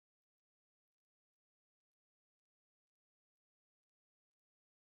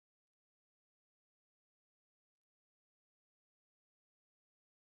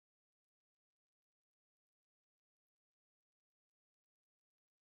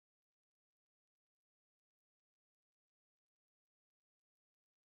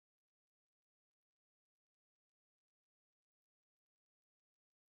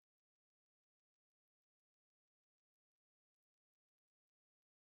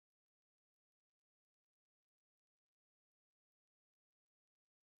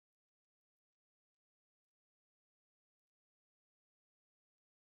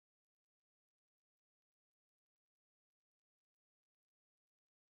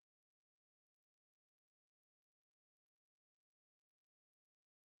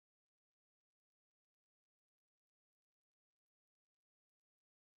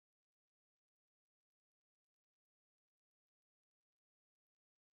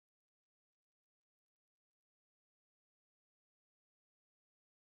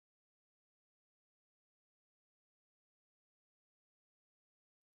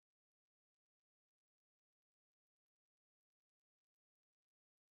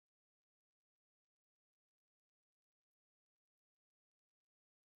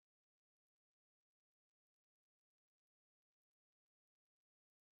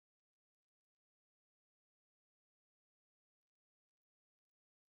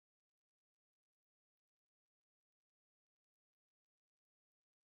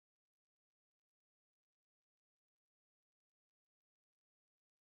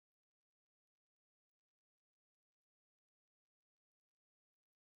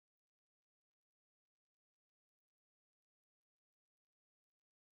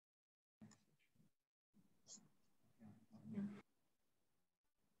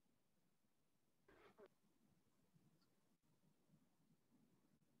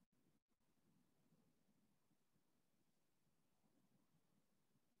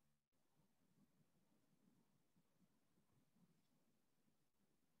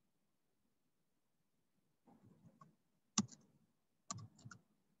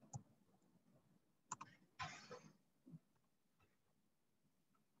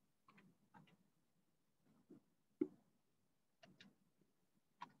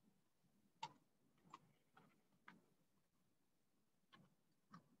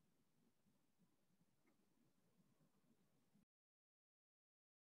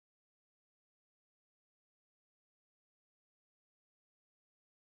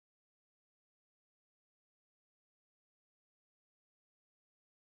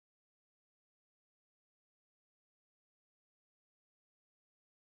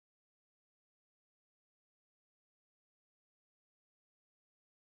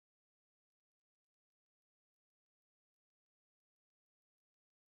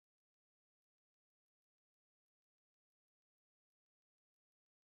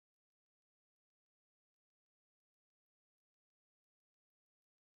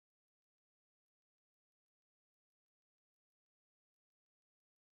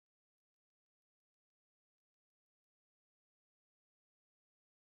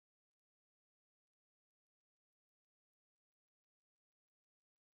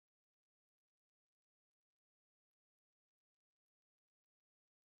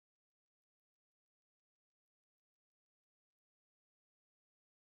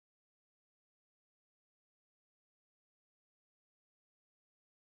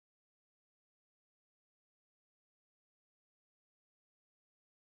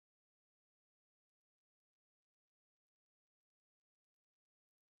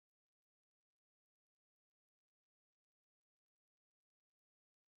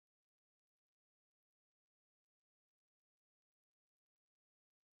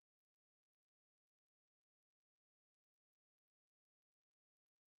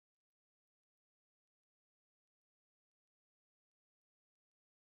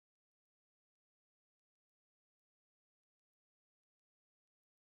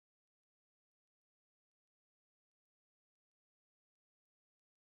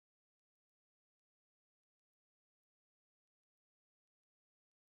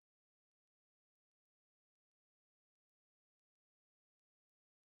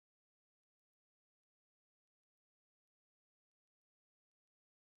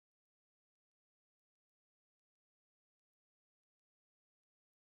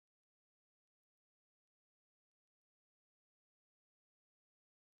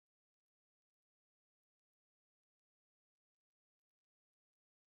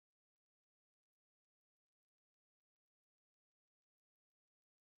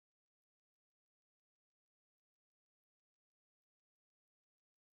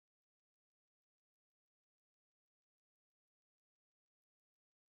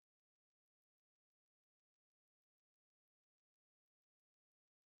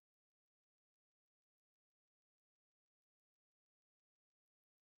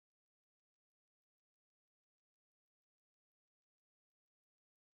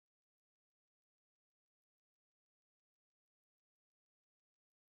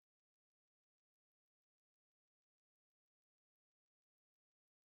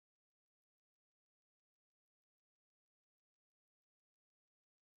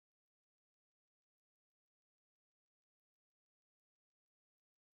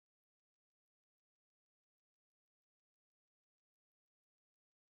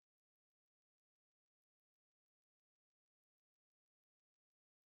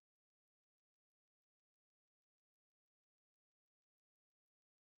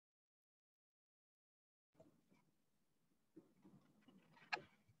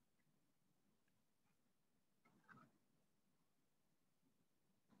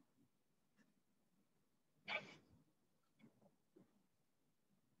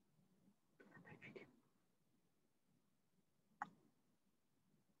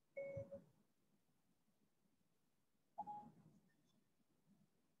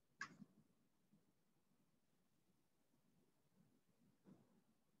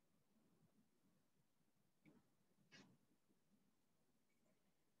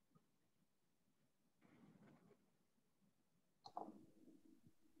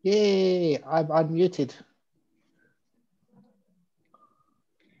Yay, I'm unmuted.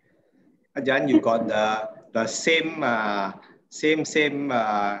 Ajahn, you got the same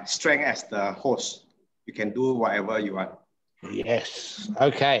strength as the host. You can do whatever you want. Yes.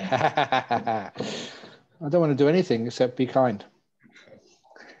 Okay. I don't want to do anything except be kind.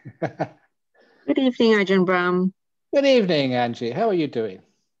 Good evening, Ajahn Brahm. Good evening, Angie. How are you doing?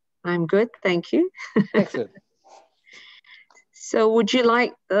 I'm good, thank you. Excellent. So would you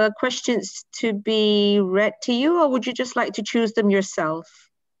like questions to be read to you, or would you just like to choose them yourself?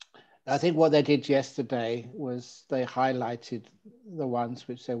 I think what they did yesterday was they highlighted the ones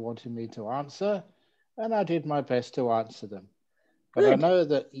which they wanted me to answer, and I did my best to answer them. But Good. I know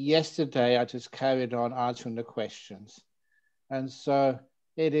that yesterday I just carried on answering the questions. And so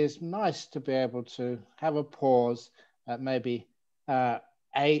it is nice to be able to have a pause at maybe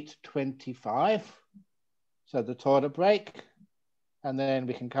 8:25, so the toilet break, and then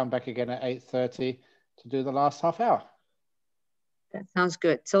we can come back again at 8:30 to do the last half hour. That sounds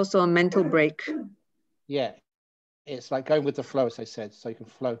good. It's also a mental break. Yeah, it's like going with the flow, as I said, so you can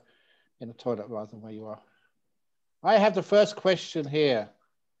flow in the toilet rather than where you are. I have the first question here.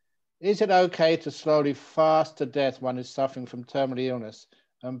 Is it okay to slowly fast to death when one is suffering from terminal illness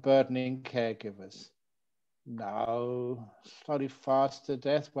and burdening caregivers? No, slowly fast to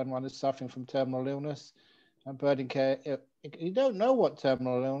death when one is suffering from terminal illness and burdening care. You don't know what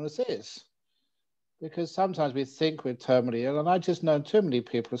terminal illness is, because sometimes we think we're terminally ill, and I just know too many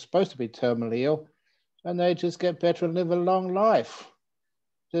people who are supposed to be terminally ill, and they just get better and live a long life.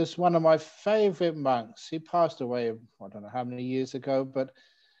 There's one of my favorite monks. He passed away, I don't know how many years ago, but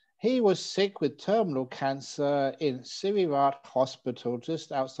he was sick with terminal cancer in Sirirat Hospital,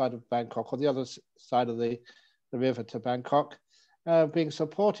 just outside of Bangkok, on the other side of the river to Bangkok, being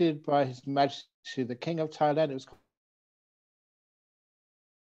supported by His Majesty, the King of Thailand. It was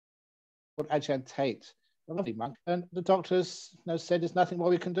called Ajahn Tate, a lovely monk. And the doctors said, there's nothing more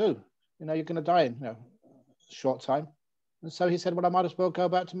we can do. You're going to die in a short time. And so he said, well, I might as well go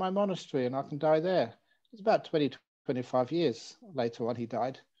back to my monastery and I can die there. It's about 20, 25 years later on, he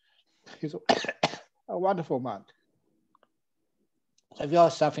died. He's a wonderful monk. So if you're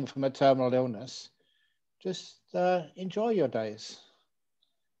suffering from a terminal illness, just enjoy your days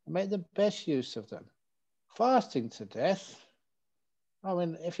and make the best use of them. Fasting to death, I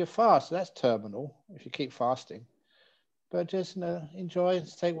mean, if you fast, that's terminal, if you keep fasting. But just enjoy,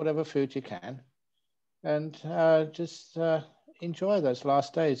 take whatever food you can, and just enjoy those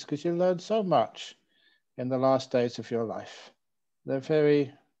last days, because you learn so much in the last days of your life. They're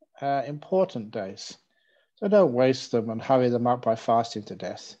very important days. So don't waste them and hurry them up by fasting to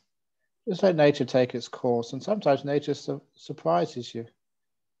death. Just let nature take its course. And sometimes nature surprises you.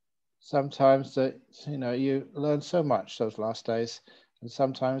 Sometimes you learn so much those last days, and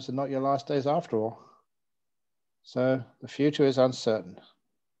sometimes they're not your last days after all. So the future is uncertain.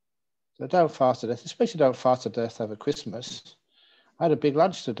 So don't fast to death, especially don't fast to death over Christmas. I had a big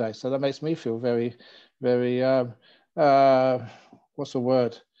lunch today, so that makes me feel very, very, what's the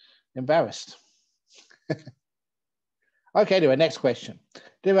word? Embarrassed. Okay, anyway, next question.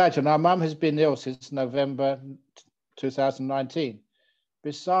 Dear Ajahn, our mum has been ill since November 2019.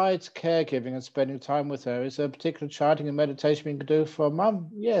 Besides caregiving and spending time with her, is there a particular chanting and meditation we can do for mum?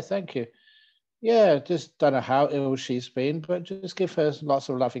 Yeah, thank you. Yeah, just don't know how ill she's been, but just give her lots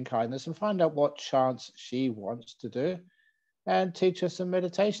of loving kindness and find out what chants she wants to do and teach her some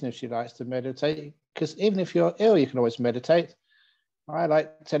meditation if she likes to meditate. Because even if you're ill, you can always meditate. I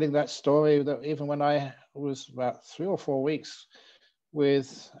like telling that story that even when I was about 3 or 4 weeks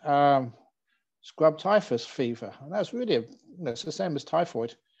with scrub typhus fever, and that's really, it's the same as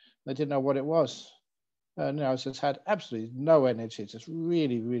typhoid. They didn't know what it was. And I just had absolutely no energy, just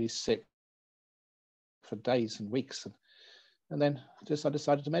really, really sick for days and weeks. And then I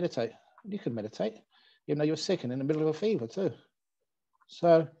decided to meditate. You can meditate, even though you're sick and in the middle of a fever too.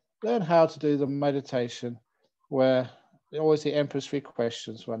 So learn how to do the meditation where always the Emperor's 3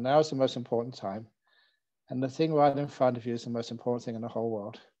 questions. Well, now is the most important time. And the thing right in front of you is the most important thing in the whole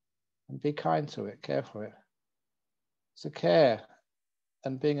world. And be kind to it, care for it. So care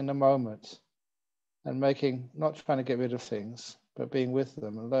and being in the moment and not trying to get rid of things, but being with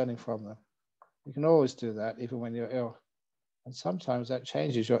them and learning from them. You can always do that, even when you're ill. And sometimes that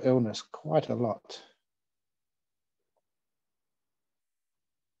changes your illness quite a lot.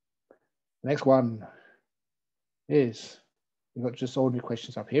 Next one is, we've got just ordinary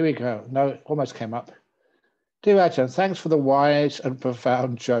questions up. Here we go. No, it almost came up. Dear Ajahn, thanks for the wise and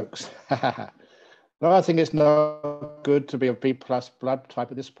profound jokes. No, I think it's not good to be a B+ blood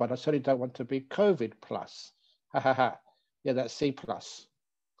type at this point. I certainly don't want to be COVID+. Yeah, that's C+.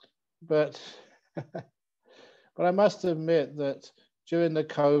 but but I must admit that during the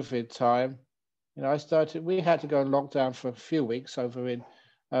COVID time, we had to go on lockdown for a few weeks over in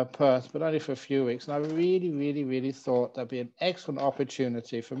Perth, but only for a few weeks. And I really, really, really thought that'd be an excellent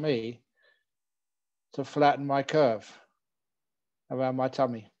opportunity for me to flatten my curve around my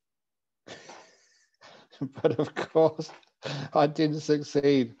tummy. But of course, I didn't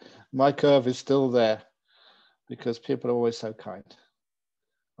succeed. My curve is still there because people are always so kind.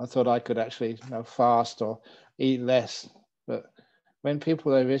 I thought I could actually fast or eat less, but when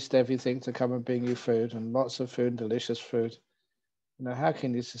people they risked everything to come and bring you food and lots of food, delicious food, how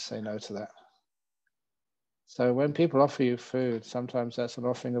can you just say no to that? So when people offer you food, sometimes that's an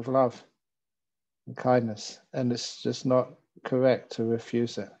offering of love and kindness, and it's just not correct to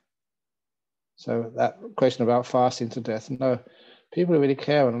refuse it. So that question about fasting to death, no, people who really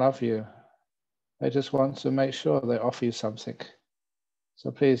care and love you, they just want to make sure they offer you something. So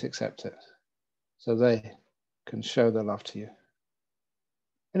please accept it so they can show their love to you.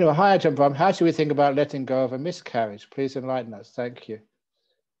 Anyway, hi Ajahn Brahm, how should we think about letting go of a miscarriage? Please enlighten us. Thank you.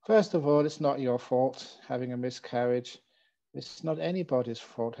 First of all, it's not your fault having a miscarriage. It's not anybody's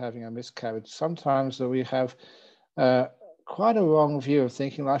fault having a miscarriage. Sometimes we have quite a wrong view of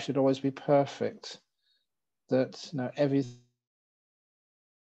thinking life should always be perfect, that everything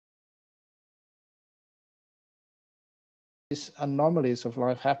these anomalies of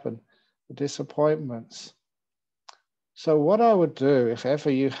life happen, the disappointments. So what I would do if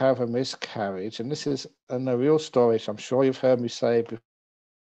ever you have a miscarriage, and this is a real story, so I'm sure you've heard me say before,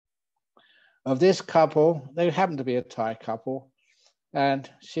 of this couple, they happened to be a Thai couple, and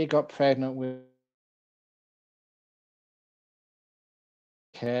she got pregnant with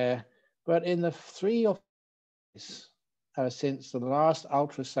care, but in the 3 or 4 days since the last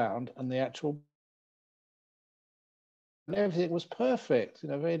ultrasound and the actual, and everything was perfect,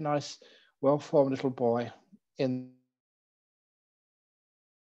 very nice, well-formed little boy in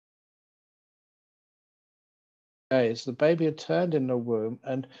days. The baby had turned in the womb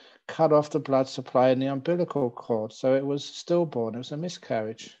and cut off the blood supply in the umbilical cord, so it was stillborn. It was a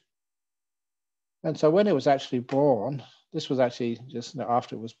miscarriage. And so when it was actually born, this was actually just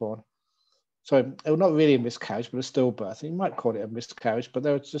after it was born. So it was not really a miscarriage, but a stillbirth. You might call it a miscarriage, but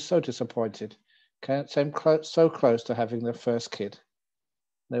they were just so disappointed. So close to having their first kid.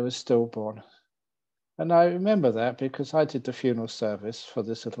 They were stillborn. And I remember that because I did the funeral service for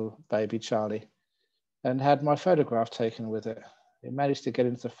this little baby Charlie and had my photograph taken with it. It managed to get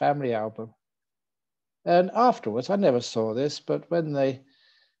into the family album. And afterwards, I never saw this, but when they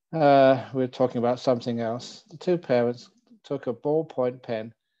were talking about something else, the two parents took a ballpoint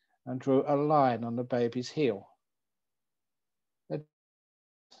pen and drew a line on the baby's heel.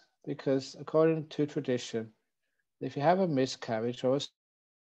 Because according to tradition, if you have a miscarriage or a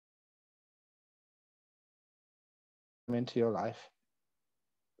into your life,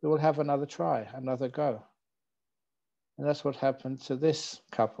 you will have another try, another go. And that's what happened to this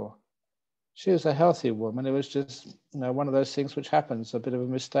couple. She was a healthy woman. It was just, one of those things which happens, a bit of a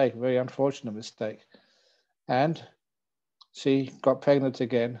mistake, a very unfortunate mistake. And she got pregnant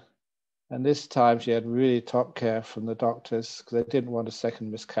again. And this time she had really top care from the doctors because they didn't want a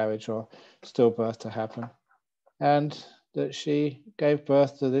second miscarriage or stillbirth to happen. And that she gave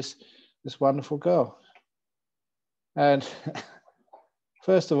birth to this wonderful girl. And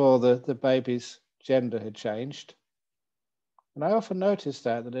first of all, the baby's gender had changed. And I often notice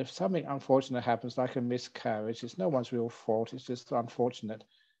that if something unfortunate happens, like a miscarriage, it's no one's real fault, it's just unfortunate.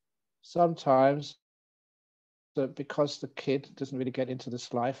 Sometimes, that because the kid doesn't really get into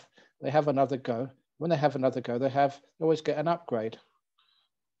this life, they have another go. When they have another go, they always get an upgrade.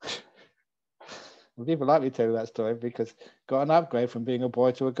 People like me to tell that story because got an upgrade from being a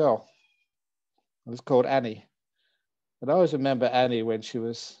boy to a girl. It was called Annie. And I always remember Annie when she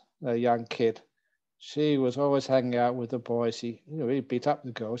was a young kid. She was always hanging out with the boys. She really beat up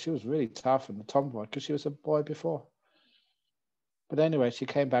the girls. She was really tough and a tomboy because she was a boy before. But anyway, she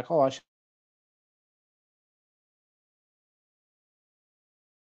came back.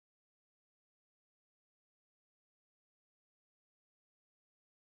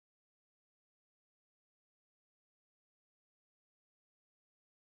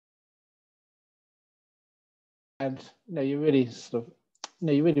 And you really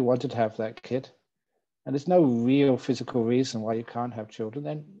you really wanted to have that kid. And there's no real physical reason why you can't have children.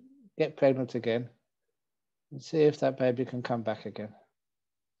 Then get pregnant again and see if that baby can come back again.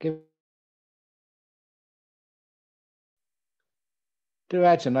 Dear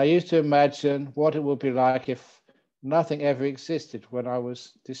Ajahn, I used to imagine what it would be like if nothing ever existed when I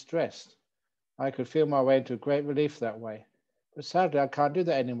was distressed. I could feel my way into great relief that way. But sadly, I can't do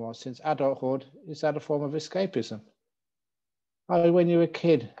that anymore since adulthood is at a form of escapism. Oh, when you were a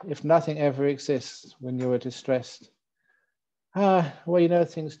kid, if nothing ever exists when you were distressed. Well, you know,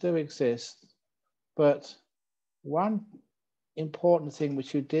 things do exist. But one important thing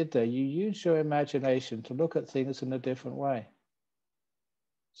which you did there, you used your imagination to look at things in a different way.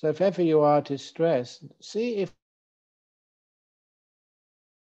 So if ever you are distressed, see if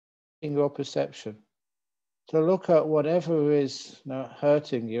in your perception, to look at whatever is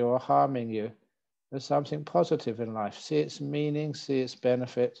hurting you or harming you as something positive in life. See its meaning, see its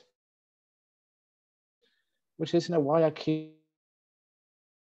benefit, which is why I keep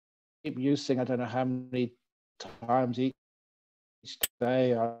using, I don't know how many times each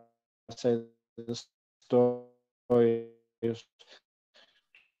day I say the story of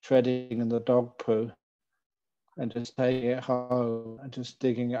treading in the dog poo and just taking it home and just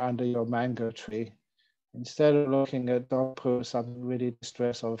digging it under your mango tree. Instead of looking at dog poo as something really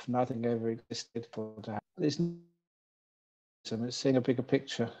distressful, if nothing ever existed for to happen. It's seeing a bigger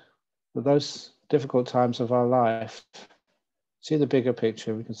picture. For those difficult times of our life, see the bigger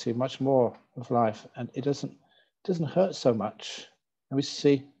picture, we can see much more of life, and it doesn't hurt so much, and we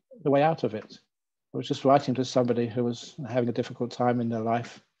see the way out of it. I was just writing to somebody who was having a difficult time in their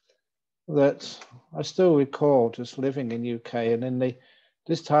life, that I still recall just living in UK, and in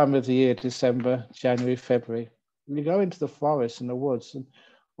this time of the year, December, January, February, we go into the forest and the woods, and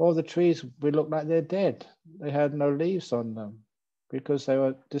all the trees would look like they're dead. They had no leaves on them because they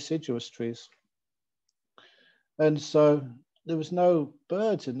were deciduous trees. And so there was no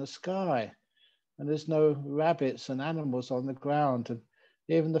birds in the sky, and there's no rabbits and animals on the ground, and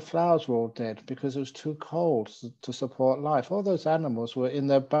even the flowers were all dead because it was too cold to support life. All those animals were in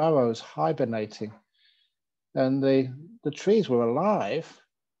their burrows hibernating, and the trees were alive,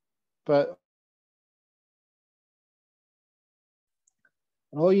 but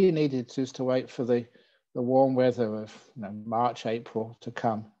all you needed is to wait for the warm weather of March, April to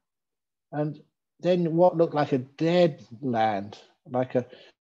come. And then what looked like a dead land, like a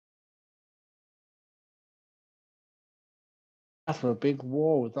big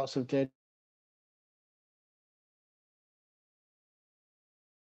war with lots of dead.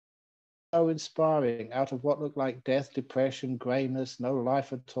 So inspiring, out of what looked like death, depression, grayness, no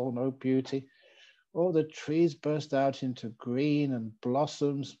life at all, no beauty. All the trees burst out into green and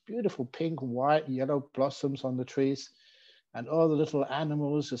blossoms, beautiful pink, white, yellow blossoms on the trees. And all the little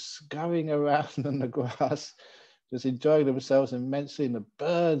animals just scurrying around in the grass, just enjoying themselves immensely. And the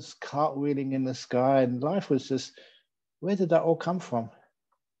birds cartwheeling in the sky. And life was just, where did that all come from?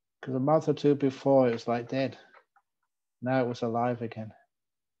 Because a month or two before, it was like dead. Now it was alive again.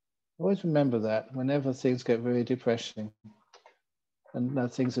 Always remember that whenever things get very depressing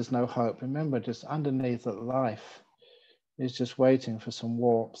and things there's no hope, remember just underneath that life is just waiting for some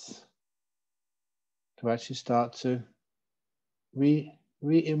warmth to actually start to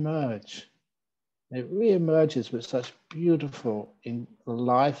re-emerge. It re-emerges with such beautiful in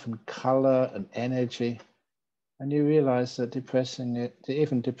life and color and energy. And you realize that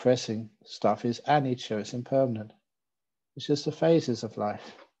even depressing stuff is anicca, it's impermanent. It's just the phases of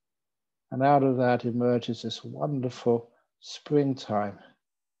life. And out of that emerges this wonderful springtime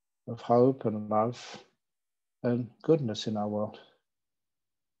of hope and love and goodness in our world.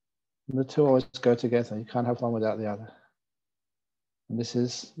 And the two always go together. You can't have one without the other. And this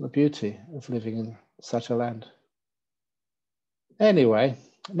is the beauty of living in such a land. Anyway,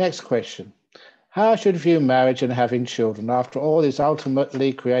 next question. How should view marriage and having children? After all, this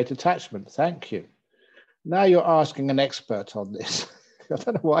ultimately create attachment. Thank you. Now you're asking an expert on this. I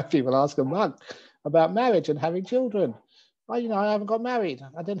don't know why people ask a monk about marriage and having children. Well, I haven't got married.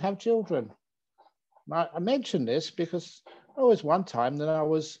 I didn't have children. I mention this because there was one time that I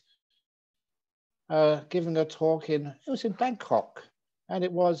was giving a talk it was in Bangkok, and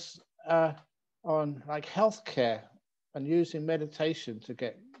it was on like healthcare and using meditation to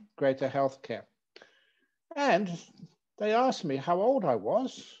get greater healthcare. And they asked me how old I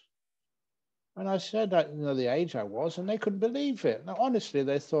was. And I said that, the age I was, and they couldn't believe it. Now, honestly,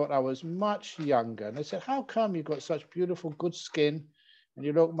 they thought I was much younger. And they said, how come you've got such beautiful, good skin and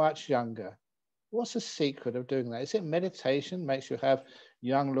you look much younger? What's the secret of doing that? Is it meditation makes you have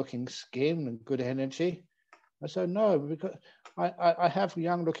young looking skin and good energy? I said, no, because I have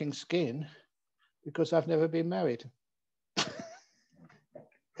young looking skin because I've never been married.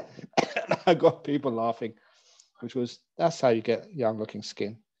 I got people laughing, that's how you get young looking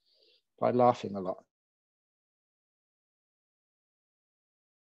skin, by laughing a lot.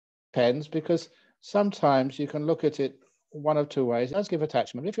 Depends, because sometimes you can look at it one of two ways. It does give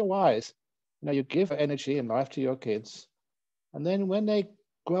attachment. If you're wise, you give energy and life to your kids, And then when they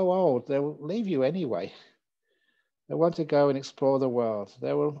grow old, they'll leave you anyway. They want to go and explore the world.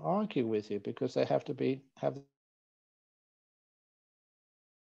 They will argue with you because they have to have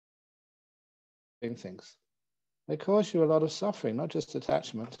things. They cause you a lot of suffering, not just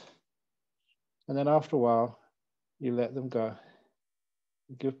attachment. And then after a while, you let them go.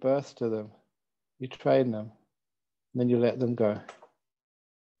 You give birth to them. You train them. And then you let them go.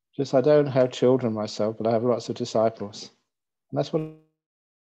 Just, I don't have children myself, but I have lots of disciples. And that's what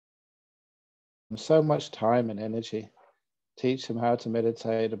so much time and energy. Teach them how to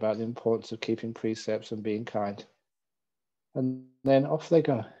meditate, about the importance of keeping precepts and being kind. And then off they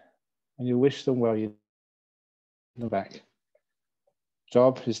go. And you wish them well, you them back.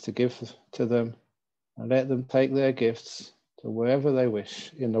 Job is to give to them and let them take their gifts to wherever they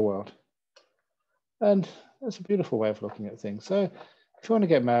wish in the world. And that's a beautiful way of looking at things. So if you want to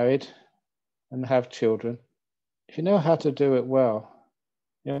get married and have children, if you know how to do it well,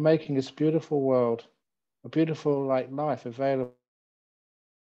 you're making this beautiful world, a beautiful life available,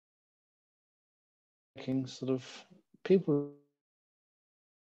 making sort of people,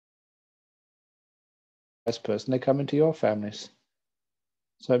 as person, they come into your families.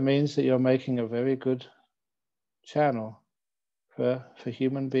 So it means that you're making a very good channel for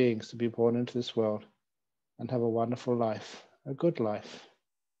human beings to be born into this world and have a wonderful life, a good life.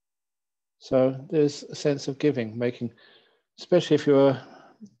 So there's a sense of giving, making, especially if you're a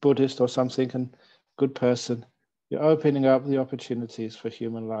Buddhist or something and good person, you're opening up the opportunities for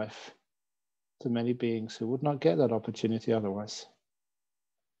human life to many beings who would not get that opportunity otherwise.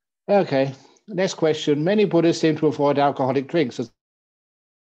 Okay, next question. Many Buddhists seem to avoid alcoholic drinks.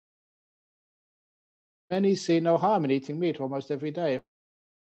 Many see no harm in eating meat almost every day.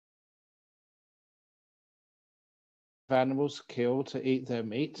 Animals killed to eat their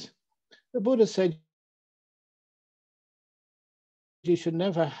meat. The Buddha said you should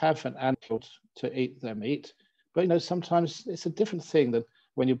never have an animal to eat their meat. But sometimes it's a different thing than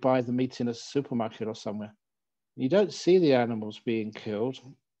when you buy the meat in a supermarket or somewhere. You don't see the animals being killed.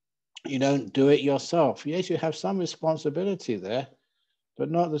 You don't do it yourself. Yes, you have some responsibility there,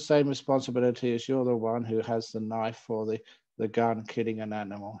 but not the same responsibility as you're the one who has the knife or the gun killing an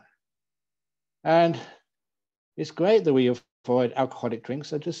animal. And it's great that we avoid alcoholic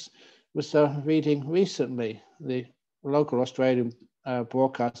drinks. I just was reading recently, the local Australian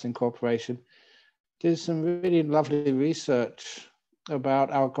Broadcasting Corporation did some really lovely research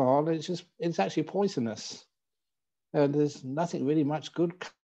about alcohol. It's actually poisonous. And there's nothing really much good.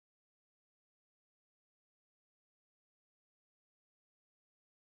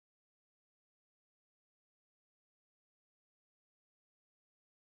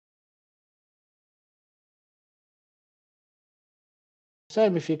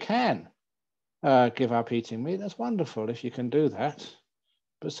 Same if you can give up eating meat, that's wonderful if you can do that.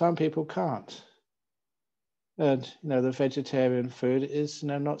 But some people can't. And the vegetarian food is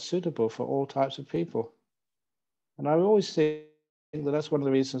not suitable for all types of people. And I always think that that's one of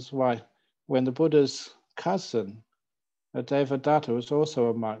the reasons why when the Buddha's cousin, Devadatta, was also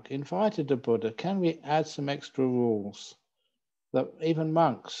a monk, invited the Buddha, can we add some extra rules that even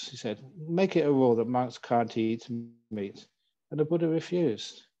monks, he said, make it a rule that monks can't eat meat. And the Buddha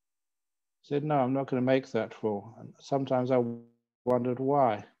refused. He said, no, I'm not going to make that rule. And sometimes I wondered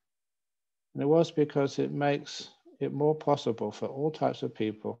why. And it was because it makes it more possible for all types of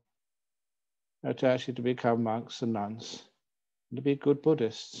people to become monks and nuns, and to be good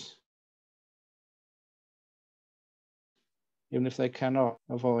Buddhists, even if they cannot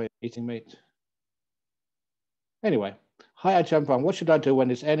avoid eating meat. Anyway, hi Ajahn Brahm, what should I do when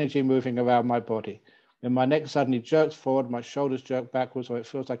there's energy moving around my body? When my neck suddenly jerks forward, my shoulders jerk backwards, or it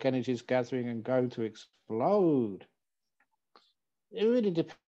feels like energy is gathering and going to explode. It really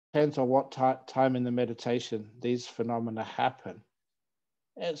depends on what time in the meditation these phenomena happen.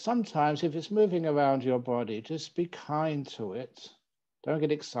 Sometimes if it's moving around your body, just be kind to it. Don't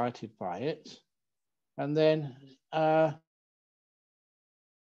get excited by it. And then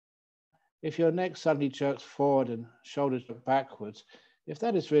if your neck suddenly jerks forward and shoulders jerk backwards, if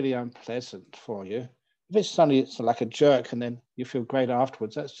that is really unpleasant for you, if it's like a jerk and then you feel great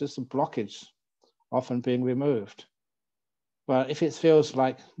afterwards, that's just a blockage often being removed. But if it feels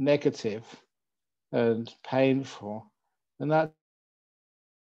like negative and painful, then that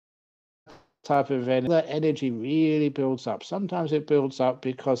type of energy really builds up. Sometimes it builds up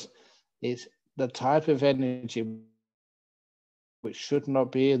because it's the type of energy which should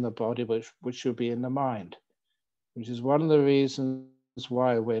not be in the body, which should be in the mind, which is one of the reasons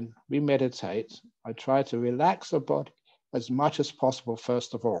why when we meditate, I try to relax the body as much as possible,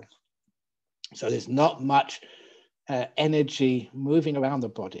 first of all. So there's not much energy moving around the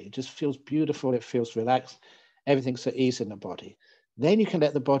body. It just feels beautiful. It feels relaxed. Everything's at ease in the body. Then you can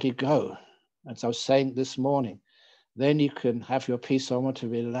let the body go. As I was saying this morning, then you can have your peaceometer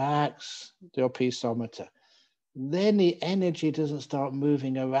relax your peaceometer. Then the energy doesn't start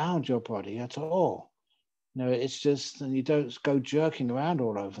moving around your body at all. No, it's just, and you don't go jerking around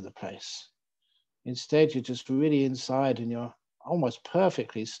all over the place. Instead, you're just really inside and you're almost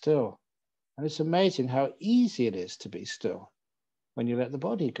perfectly still. And it's amazing how easy it is to be still when you let the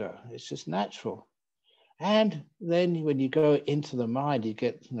body go. It's just natural. And then when you go into the mind, you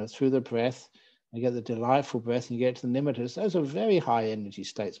get, through the breath, you get the delightful breath, and you get to the nimittas. Those are very high energy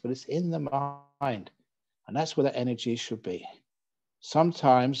states, but it's in the mind. And that's where the energy should be.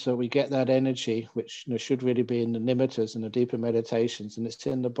 Sometimes we get that energy, which should really be in the nimittas and the deeper meditations, and it's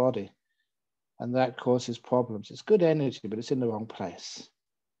in the body. And that causes problems. It's good energy, but it's in the wrong place.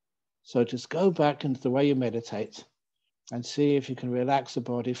 So just go back into the way you meditate and see if you can relax the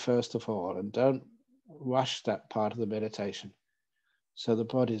body first of all, and don't rush that part of the meditation. So the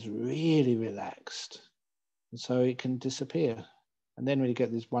body is really relaxed, and so it can disappear. And then when you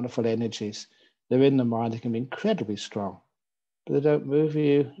get these wonderful energies, they're in the mind, they can be incredibly strong, but they don't move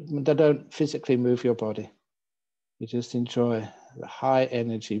you, they don't physically move your body. You just enjoy the high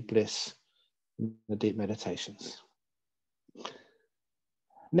energy bliss in the deep meditations.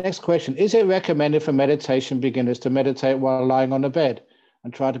 Next question, is it recommended for meditation beginners to meditate while lying on the bed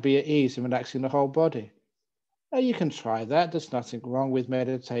and try to be at ease and relaxing the whole body? You can try that. There's nothing wrong with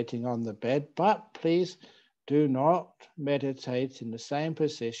meditating on the bed, but please do not meditate in the same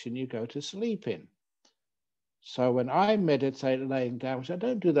position you go to sleep in. So when I meditate laying down, which I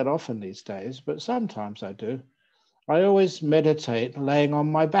don't do that often these days, but sometimes I do, I always meditate laying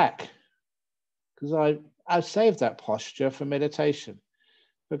on my back, because I've saved that posture for meditation.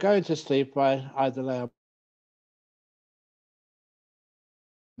 But going to sleep, I either lay on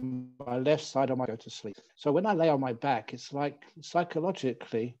my left side or I go to sleep. So when I lay on my back, it's like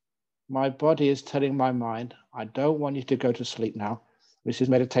psychologically, my body is telling my mind, I don't want you to go to sleep now. This is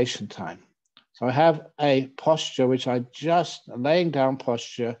meditation time. So I have a posture, laying down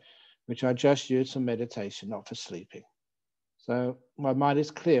posture, which I just use for meditation, not for sleeping. So my mind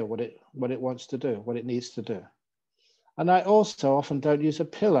is clear what it wants to do, what it needs to do. And I also often don't use a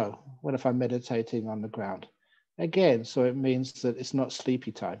pillow if I'm meditating on the ground. Again, so it means that it's not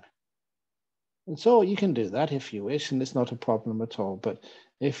sleepy time. And so you can do that if you wish, and it's not a problem at all. But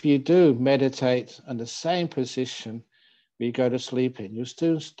if you do meditate in the same position where you go to sleep in, you'll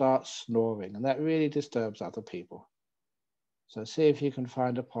soon start snoring, and that really disturbs other people. So see if you can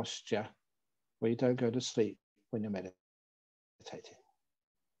find a posture where you don't go to sleep when you're meditating.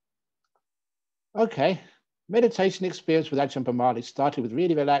 Okay. Meditation experience with Ajahn Brahm started with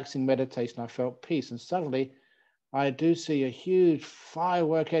really relaxing meditation. I felt peace, and suddenly I do see a huge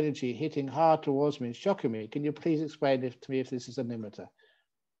firework energy hitting hard towards me and shocking me. Can you please explain to me if this is a nimitta?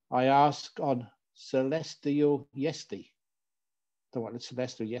 I ask on celestial yesti. Don't know what the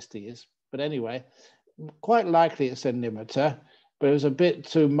celestial yesti is, but anyway, quite likely it's a nimitta, but it was a bit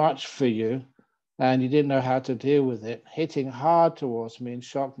too much for you and you didn't know how to deal with it, hitting hard towards me and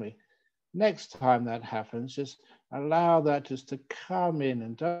shocked me. Next time that happens, just allow that just to come in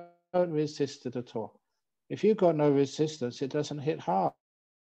and don't resist it at all. If you've got no resistance, it doesn't hit hard.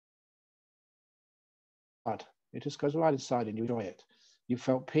 It just goes right inside and you enjoy it. You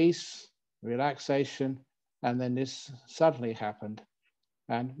felt peace, relaxation, and then this suddenly happened.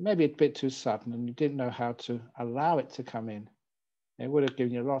 And maybe a bit too sudden, and you didn't know how to allow it to come in. It would have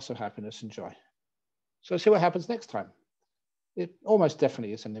given you lots of happiness and joy. So see what happens next time. It almost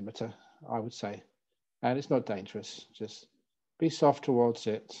definitely is a nimitta, I would say. And it's not dangerous. Just be soft towards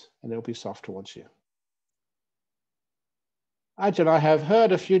it, and it'll be soft towards you. Ajahn, I have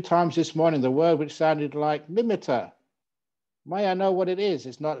heard a few times this morning the word which sounded like nimitta. May I know what it is?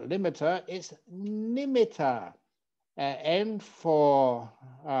 It's not limiter, it's nimitta. N for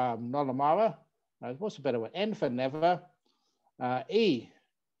Nolamara. What's a better word? N for never. Sorry,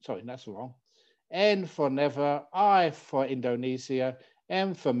 that's wrong. N for never, I for Indonesia,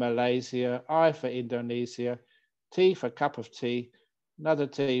 M for Malaysia, I for Indonesia, T for cup of tea, another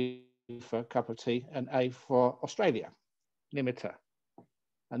T for cup of tea, and A for Australia. Nimitta.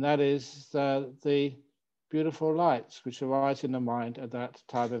 And that is the beautiful lights which arise in the mind at that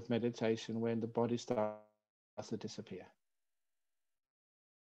time of meditation when the body starts to disappear.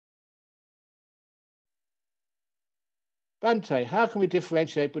 Bhante, how can we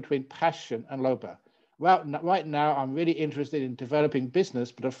differentiate between passion and lobha? Well, right now I'm really interested in developing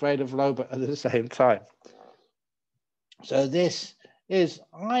business, but afraid of lobha at the same time. So this is,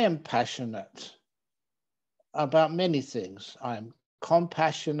 I am passionate about many things. I'm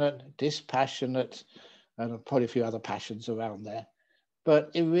compassionate, dispassionate, and probably a few other passions around there.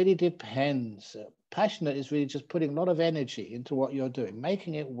 But it really depends. Passionate is really just putting a lot of energy into what you're doing,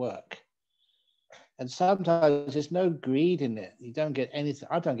 making it work. And sometimes there's no greed in it. You don't get anything.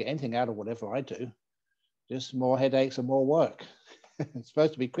 I don't get anything out of whatever I do. Just more headaches and more work. It's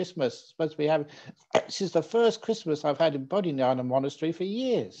supposed to be Christmas. It's supposed to be having. This is the first Christmas I've had in Bodhiyana monastery for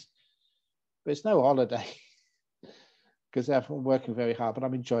years. But it's no holiday because I'm working very hard, but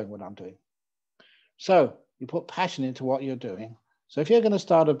I'm enjoying what I'm doing. So you put passion into what you're doing. So if you're going to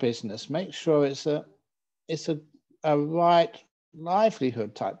start a business, make sure it's a right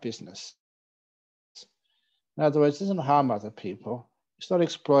livelihood type business. In other words, it doesn't harm other people. It's not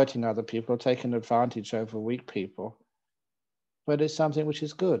exploiting other people or taking advantage over weak people, but it's something which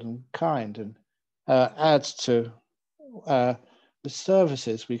is good and kind and adds to the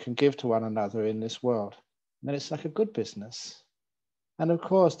services we can give to one another in this world. And then it's like a good business. And of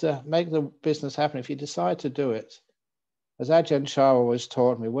course, to make the business happen, if you decide to do it, as Ajahn Chah always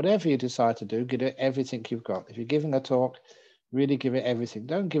taught me, whatever you decide to do, give it everything you've got. If you're giving a talk, really give it everything.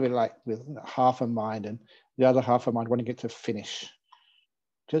 Don't give it like with half a mind and the other half a mind wanting it to finish.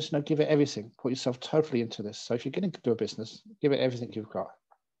 Just give it everything. Put yourself totally into this. So if you're going to do a business, give it everything you've got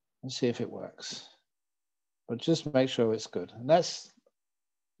and see if it works. But just make sure it's good. And that's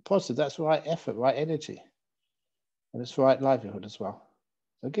positive. That's right effort, right energy. And it's right livelihood as well.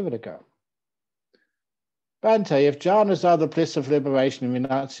 So give it a go. Bhante, if jhanas are the bliss of liberation and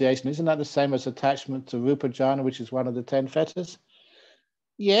renunciation, isn't that the same as attachment to rupa jhana, which is one of the 10 fetters?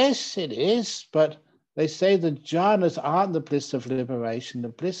 Yes, it is, but they say the jhanas aren't the bliss of liberation. The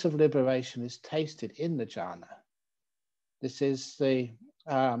bliss of liberation is tasted in the jhana. This is the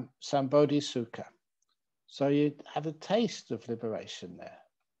Sambodhi Sukha. So you have a taste of liberation there.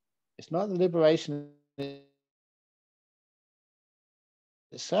 It's not the liberation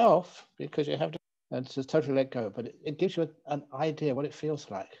itself, because you have to and to totally let go, but it gives you an idea what it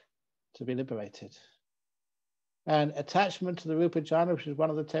feels like to be liberated. And attachment to the rupa jhana, which is one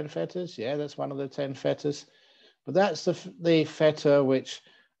of the 10 fetters, yeah, that's one of the 10 fetters, but that's the fetter which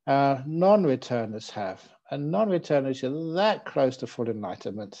non-returners have. And non-returners are that close to full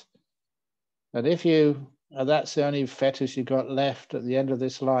enlightenment. And if that's the only fetters you got left at the end of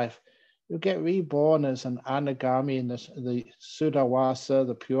this life, you'll get reborn as an anagami in the Sudawasa,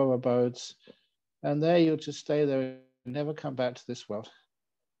 the pure abodes. And there you'll just stay there and never come back to this world.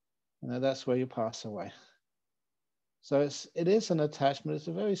 And that's where you pass away. So it is an attachment. It's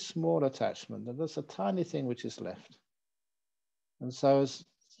a very small attachment. And there's a tiny thing which is left. And so as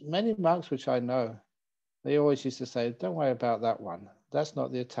many monks which I know, they always used to say, don't worry about that one. That's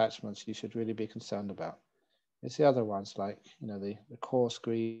not the attachments you should really be concerned about. It's the other ones like, the coarse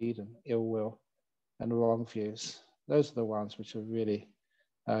greed and ill will and wrong views. Those are the ones which are really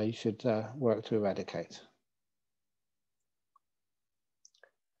you should work to eradicate.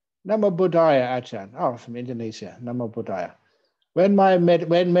 Namo Buddhaya, Ajahn. Oh, from Indonesia. Namo Buddhaya. When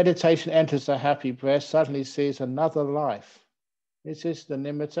meditation enters a happy breath, suddenly sees another life. Is this the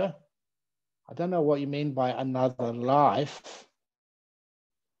nimitta? I don't know what you mean by another life.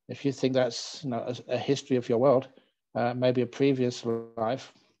 If you think that's a history of your world, maybe a previous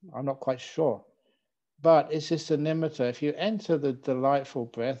life, I'm not quite sure. But it's just a nimitta. If you enter the delightful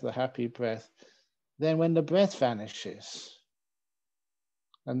breath, the happy breath, then when the breath vanishes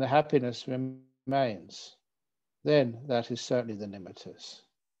and the happiness remains, then that is certainly the nimittas.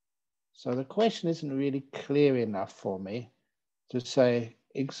 So the question isn't really clear enough for me to say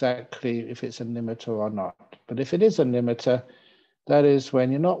exactly if it's a nimitta or not. But if it is a nimitta, that is when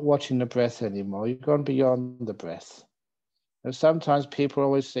you're not watching the breath anymore. You've gone beyond the breath. And sometimes people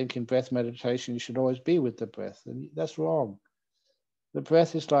always think in breath meditation, you should always be with the breath. And that's wrong. The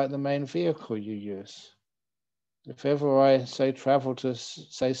breath is like the main vehicle you use. If ever I travel to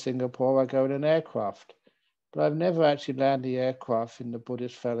Singapore, I go in an aircraft. But I've never actually landed the aircraft in the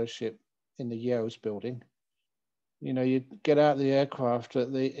Buddhist fellowship in the Yeo's building. You get out of the aircraft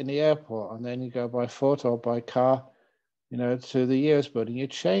in the airport, and then you go by foot or by car, to the Yeo's building. You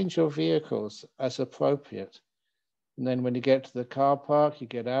change your vehicles as appropriate. And then when you get to the car park, you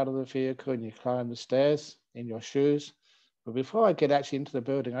get out of the vehicle and you climb the stairs in your shoes. But before I get actually into the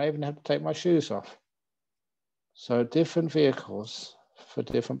building, I even have to take my shoes off. So different vehicles for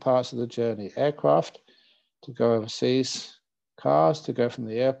different parts of the journey. Aircraft to go overseas, cars to go from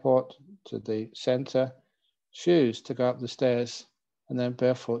the airport to the center, shoes to go up the stairs, and then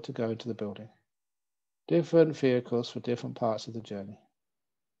barefoot to go into the building. Different vehicles for different parts of the journey.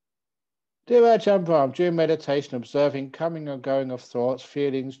 Dear Ajahn Brahm, during meditation, observing coming and going of thoughts,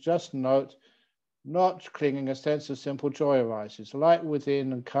 feelings, just note not clinging, a sense of simple joy arises, light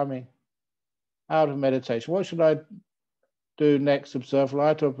within and coming out of meditation. What should I do next? Observe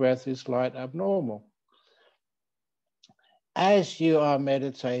light or breath. Is light abnormal? As you are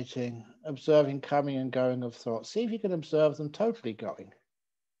meditating, observing coming and going of thoughts, see if you can observe them totally going,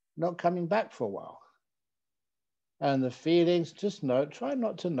 not coming back for a while. And the feelings, just note, try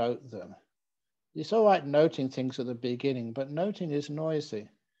not to note them. It's all right noting things at the beginning, but noting is noisy.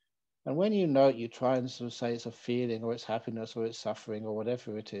 And when you note, you try and sort of say it's a feeling or it's happiness or it's suffering or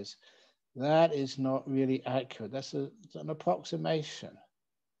whatever it is. That is not really accurate. That's an approximation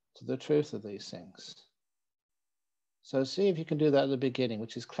to the truth of these things. So see if you can do that at the beginning,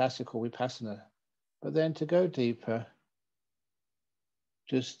 which is classical vipassana. But then to go deeper,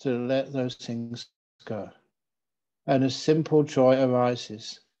 just to let those things go. And a simple joy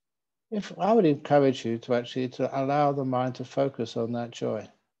arises. If I would encourage you to actually allow the mind to focus on that joy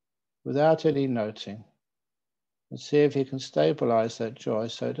without any noting, and see if you can stabilize that joy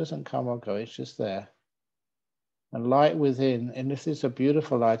so it doesn't come or go, it's just there. And light within, and if there's a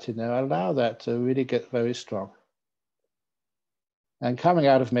beautiful light in there, allow that to really get very strong. And coming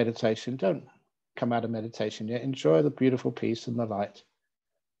out of meditation, don't come out of meditation yet. Enjoy the beautiful peace and the light,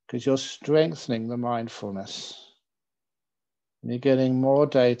 because you're strengthening the mindfulness. And you're getting more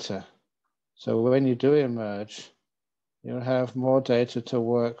data. So when you do emerge, you'll have more data to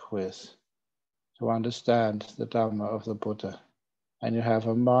work with, to understand the Dhamma of the Buddha. And you have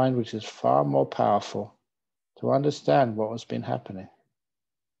a mind which is far more powerful to understand what has been happening.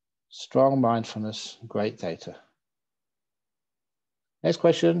 Strong mindfulness, great data. Next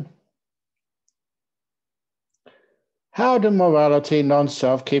question. How do morality,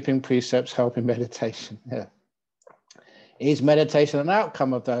 non-self, keeping precepts help in meditation? Yeah. Is meditation an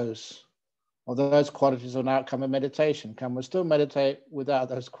outcome of those? Or those qualities an outcome of meditation? Can we still meditate without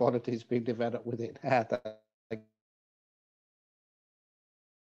those qualities being developed within? Thank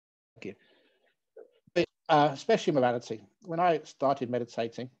you. Especially morality. When I started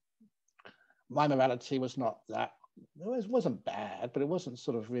meditating, my morality was not that, it wasn't bad, but it wasn't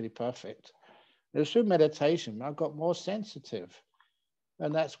sort of really perfect. It was through meditation I got more sensitive,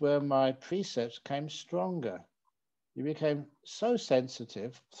 and that's where my precepts came stronger. You became so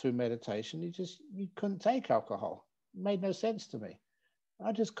sensitive through meditation, you couldn't take alcohol. It made no sense to me.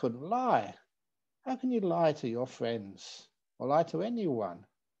 I just couldn't lie. How can you lie to your friends or lie to anyone?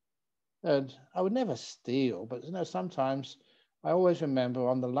 And I would never steal, but sometimes I always remember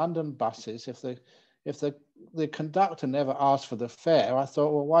on the London buses, if the conductor never asked for the fare, I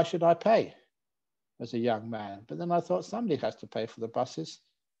thought, well, why should I pay as a young man? But then I thought somebody has to pay for the buses.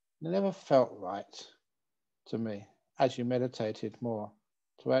 It never felt right to me, as you meditated more,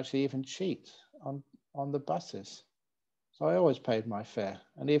 to actually even cheat on the buses. So I always paid my fare.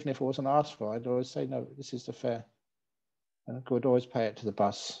 And even if it wasn't asked for, I'd always say, no, this is the fare. And I could always pay it to the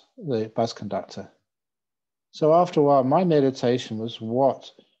bus conductor. So after a while, my meditation was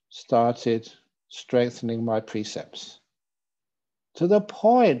what started strengthening my precepts, to the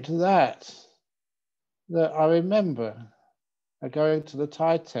point that I remember going to the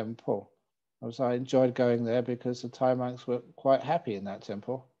Thai temple. I enjoyed going there because the Thai monks were quite happy in that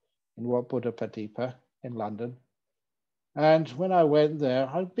temple, in Wat Buddha Padipa in London. And when I went there,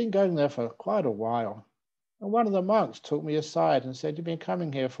 I'd been going there for quite a while. And one of the monks took me aside and said, you've been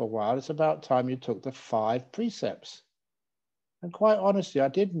coming here for a while. It's about time you took the 5 precepts. And quite honestly, I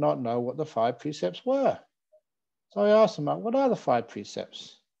did not know what the 5 precepts were. So I asked the monk, what are the 5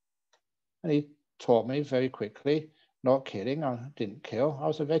 precepts? And he taught me very quickly, not killing. I didn't kill. I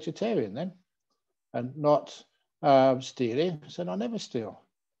was a vegetarian then. And not stealing. I said, I never steal.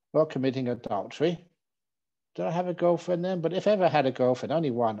 Not committing adultery. Did I have a girlfriend then? But if ever I had a girlfriend,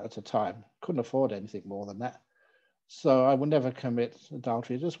 only one at a time. Couldn't afford anything more than that. So I would never commit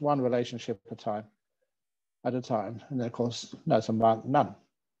adultery, just one relationship at a time. And then, of course, no, it's a month, none.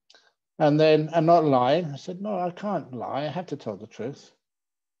 And not lying. I said, no, I can't lie. I have to tell the truth.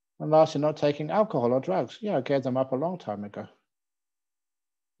 And lastly, not taking alcohol or drugs. Yeah, I gave them up a long time ago.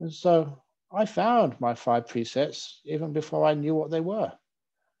 And so I found my 5 precepts even before I knew what they were.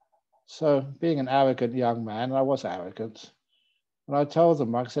 So being an arrogant young man, I was arrogant. And I told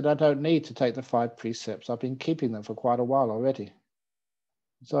them, I said, I don't need to take the 5 precepts. I've been keeping them for quite a while already.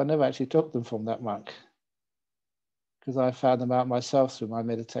 So I never actually took them from that monk, because I found them out myself through my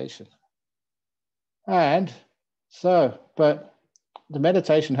meditation. And so, but the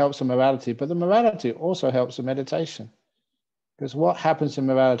meditation helps the morality, but the morality also helps the meditation. Because what happens in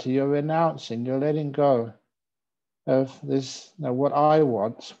morality, you're renouncing, you're letting go of this, what I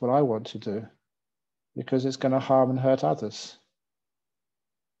want to do, because it's going to harm and hurt others.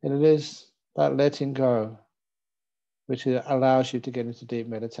 And it is that letting go, which allows you to get into deep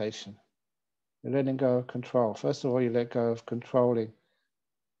meditation. You're letting go of control. First of all, you let go of controlling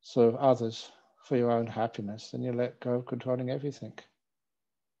sort of others for your own happiness, then you let go of controlling everything.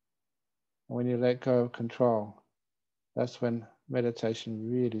 And when you let go of control, that's when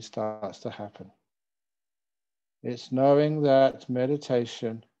meditation really starts to happen. It's knowing that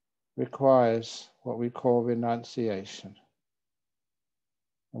meditation requires what we call renunciation.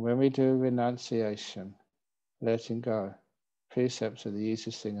 And when we do renunciation, letting go, precepts are the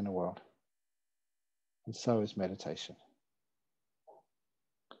easiest thing in the world. And so is meditation.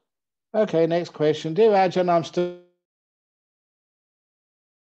 Okay, next question. Dear Ajahn, I'm still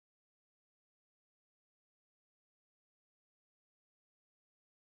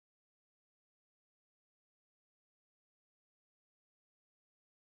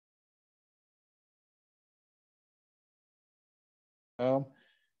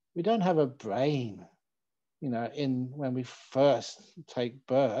we don't have a brain, when we first take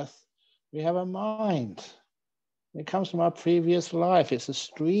birth, we have a mind. It comes from our previous life. It's a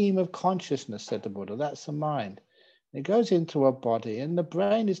stream of consciousness, said the Buddha. That's the mind. It goes into a body, and the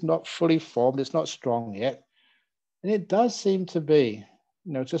brain is not fully formed. It's not strong yet. And it does seem to be,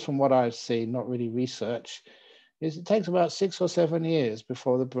 just from what I've seen, not really research, is it takes about 6 or 7 years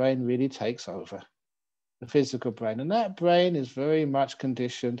before the brain really takes over, the physical brain. And that brain is very much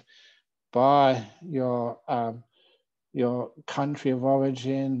conditioned by your country of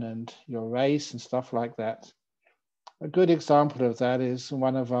origin and your race and stuff like that. A good example of that is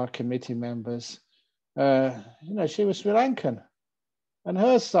one of our committee members. She was Sri Lankan, and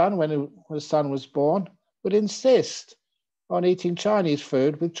her son, when her son was born, would insist on eating Chinese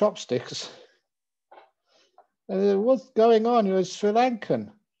food with chopsticks. And what's going on? You're Sri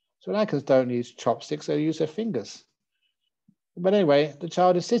Lankan. Sri Lankans don't use chopsticks; they use their fingers. But anyway, the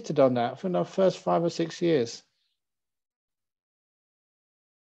child insisted on that for the first 5 or 6 years.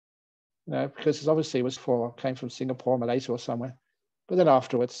 Because obviously it was came from Singapore, Malaysia or somewhere. But then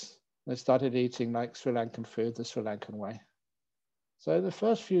afterwards, they started eating like Sri Lankan food, the Sri Lankan way. So the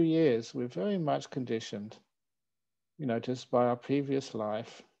first few years, we're very much conditioned, just by our previous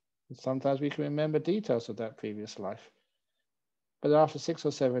life. And sometimes we can remember details of that previous life. But after 6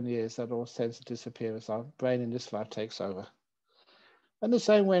 or 7 years, that all tends to disappear as our brain in this life takes over. And the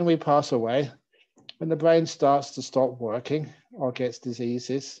same when we pass away, when the brain starts to stop working or gets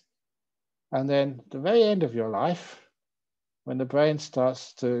diseases, and then the very end of your life, when the brain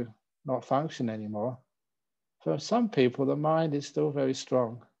starts to not function anymore, for some people, the mind is still very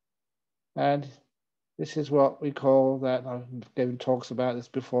strong. And this is what we call that, I've given talks about this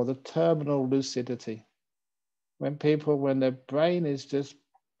before, the terminal lucidity. When their brain is just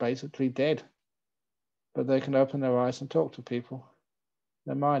basically dead, but they can open their eyes and talk to people.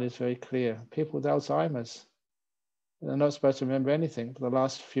 Their mind is very clear. People with Alzheimer's, they're not supposed to remember anything, but the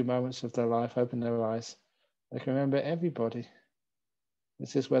last few moments of their life, open their eyes, they can remember everybody.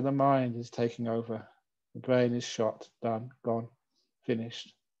 This is where the mind is taking over. The brain is shot, done, gone,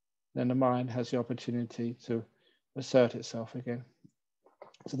 finished. Then the mind has the opportunity to assert itself again.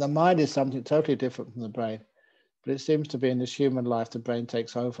 So the mind is something totally different from the brain. But it seems to be in this human life, the brain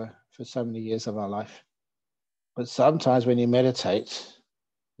takes over for so many years of our life. But sometimes when you meditate,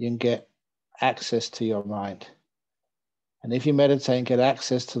 you can get access to your mind. And if you meditate and get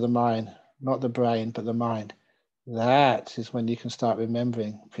access to the mind, not the brain, but the mind, that is when you can start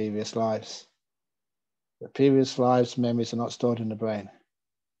remembering previous lives. The previous lives' memories are not stored in the brain.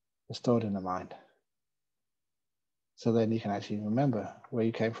 They're stored in the mind. So then you can actually remember where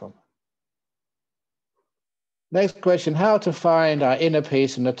you came from. Next question, how to find our inner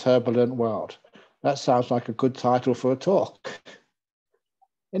peace in a turbulent world? That sounds like a good title for a talk.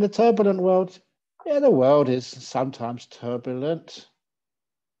 In a turbulent world, the world is sometimes turbulent.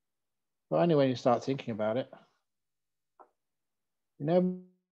 But only when you start thinking about it.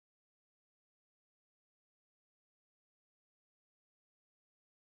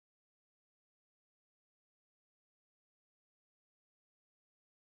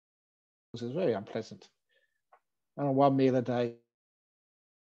 It's very unpleasant. And on one meal a day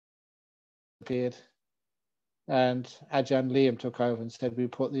appeared, and Ajahn Liam took over and said we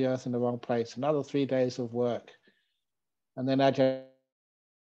put the earth in the wrong place. Another 3 days of work. And then Ajahn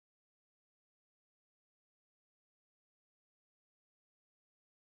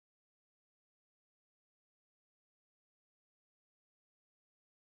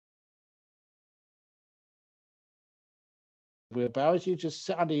wheelbarrows, you just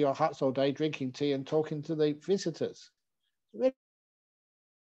sit under your huts all day drinking tea and talking to the visitors. And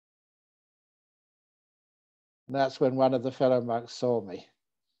that's when one of the fellow monks saw me.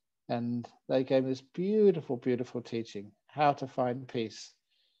 And they gave me this beautiful, beautiful teaching, how to find peace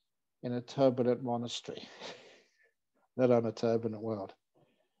in a turbulent monastery, let alone a turbulent world.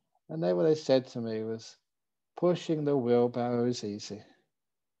 And then what they said to me was, pushing the wheelbarrow is easy.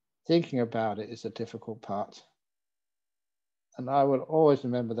 Thinking about it is the difficult part. And I will always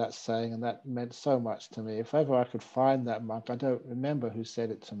remember that saying, and that meant so much to me. If ever I could find that monk, I don't remember who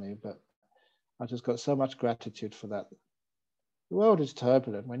said it to me, but I just got so much gratitude for that. The world is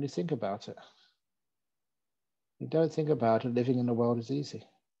turbulent when you think about it. You don't think about it, living in the world is easy.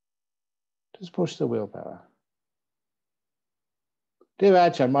 Just push the wheelbarrow. Dear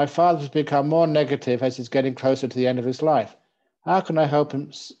Ajahn, my father has become more negative as he's getting closer to the end of his life. How can I help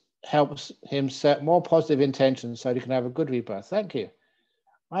him set more positive intentions so he can have a good rebirth? Thank you.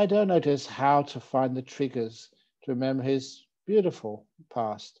 I don't know just how to find the triggers to remember his beautiful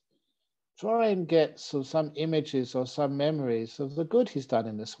past. Try and get some images or some memories of the good he's done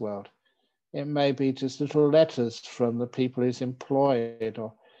in this world. It may be just little letters from the people he's employed,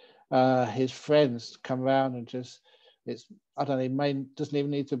 or his friends come around and just, I don't know, doesn't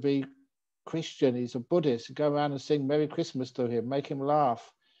even need to be Christian, he's a Buddhist. Go around and sing Merry Christmas to him, make him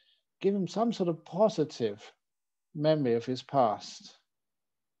laugh, give him some sort of positive memory of his past.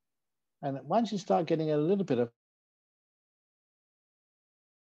 And once you start getting a little bit of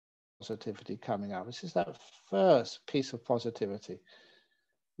positivity coming up, it's just that first piece of positivity.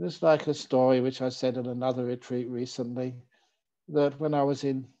 It's like a story which I said at another retreat recently, that when I was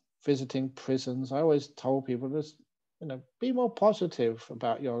visiting prisons, I always told people, just, be more positive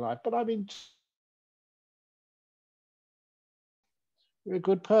about your life. But I mean, you're a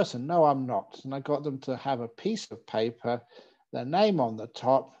good person. No, I'm not. And I got them to have a piece of paper, their name on the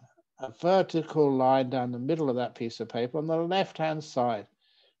top, a vertical line down the middle of that piece of paper on the left-hand side,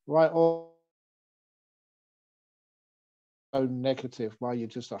 right? All so negative, while you're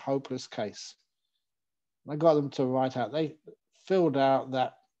just a hopeless case. I got them to write out, they filled out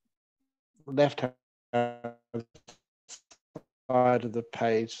that left-hand side of the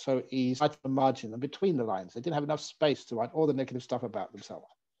page so easy, right at the margin and between the lines. They didn't have enough space to write all the negative stuff about themselves.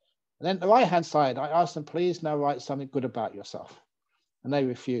 And then the right-hand side, I asked them, please now write something good about yourself. And they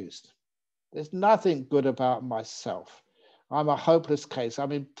refused. There's nothing good about myself. I'm a hopeless case.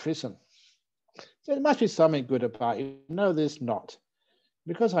 I'm in prison. So there must be something good about you. No, there's not.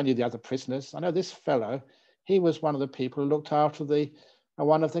 Because I knew the other prisoners, I know this fellow, he was one of the people who looked after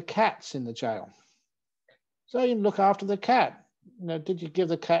one of the cats in the jail. So you look after the cat. Did you give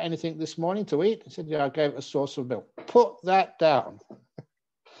the cat anything this morning to eat? He said, yeah, I gave it a source of milk. Put that down.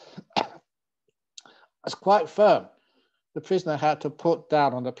 That's quite firm. The prisoner had to put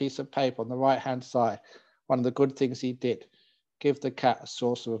down on a piece of paper on the right-hand side one of the good things he did, give the cat a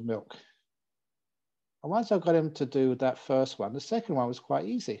saucer of milk. And once I got him to do that first one, the second one was quite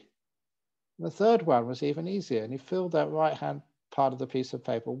easy. And the third one was even easier. And he filled that right-hand part of the piece of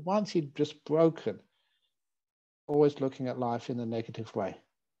paper. Once he'd just broken, always looking at life in a negative way.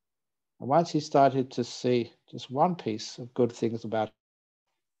 And once he started to see just one piece of good things about it,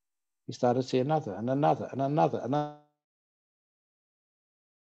 he started to see another and another and another and another.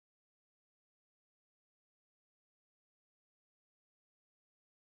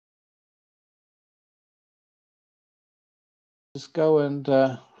 Just go and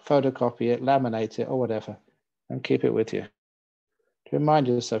photocopy it, laminate it or whatever, and keep it with you. To remind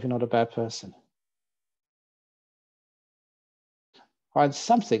yourself you're not a bad person. Find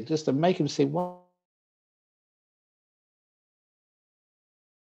something just to make him see what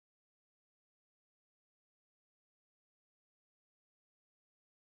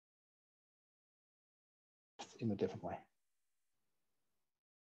in a different way.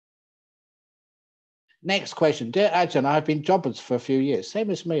 Next question. Dear Ajahn, I've been jobless for a few years. Same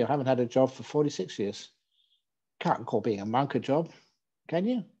as me, I haven't had a job for 46 years. Can't call being a monk a job, can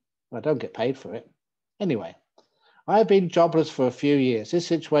you? Well, I don't get paid for it. Anyway, I've been jobless for a few years. This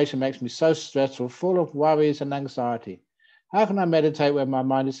situation makes me so stressful, full of worries and anxiety. How can I meditate when my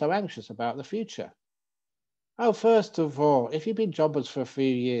mind is so anxious about the future? Oh, first of all, if you've been jobless for a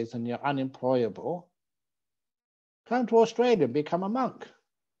few years and you're unemployable, come to Australia and become a monk.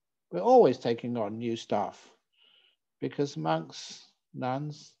 We're always taking on new staff because monks,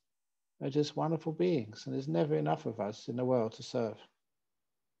 nuns, are just wonderful beings, and there's never enough of us in the world to serve.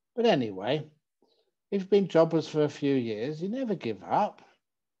 But anyway, if you've been jobless for a few years, you never give up,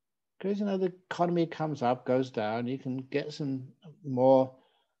 because the economy comes up, goes down. You can get some more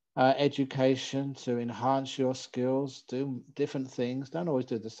education to enhance your skills, do different things. Don't always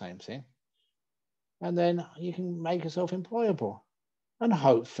do the same thing, and then you can make yourself employable. And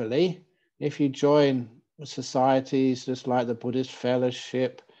hopefully, if you join societies just like the Buddhist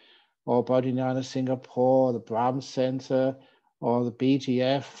Fellowship or Bodhiyana Singapore, the Brahm Center, or the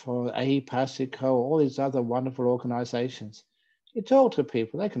BGF, or APASICO, all these other wonderful organizations. You talk to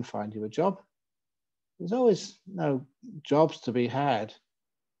people, they can find you a job. There's always no jobs to be had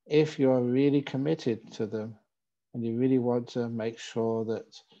if you're really committed to them and you really want to make sure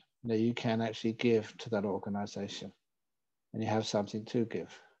that you can actually give to that organization and you have something to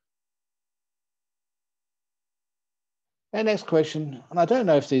give. And next question, and I don't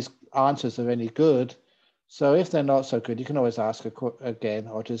know if these answers are any good, so if they're not so good, you can always ask again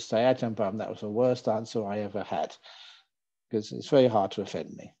or just say, Ajahn Brahm, that was the worst answer I ever had, because it's very hard to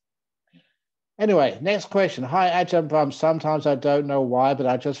offend me. Anyway, next question. Hi, Ajahn Brahm. Sometimes I don't know why, but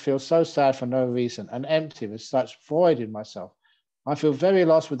I just feel so sad for no reason and empty with such void in myself. I feel very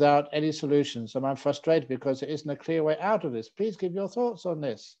lost without any solutions, and I'm frustrated because there isn't a clear way out of this. Please give your thoughts on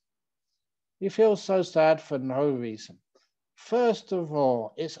this. You feel so sad for no reason. First of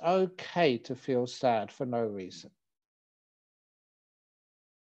all, it's okay to feel sad for no reason.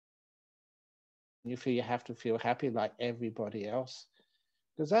 You feel you have to feel happy like everybody else.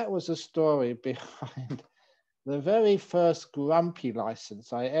 Because that was the story behind the very first grumpy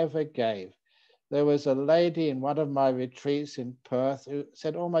license I ever gave. There was a lady in one of my retreats in Perth who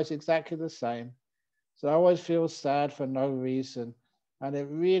said almost exactly the same. So I always feel sad for no reason. And it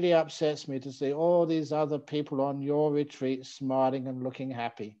really upsets me to see all these other people on your retreat smiling and looking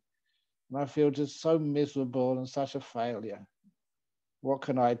happy. And I feel just so miserable and such a failure. What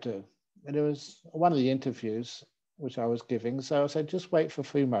can I do? And it was one of the interviews which I was giving. So I said, just wait for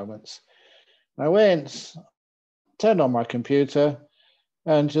 3 moments. And I went, turned on my computer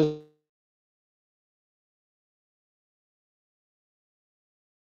and just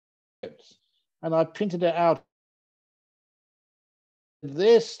and I printed it out.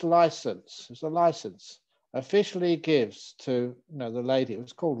 This license is a license officially gives to the lady. It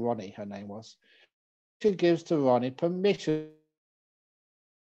was called Ronnie. Her name was. She gives to Ronnie permission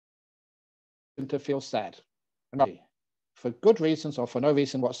to feel sad, for good reasons or for no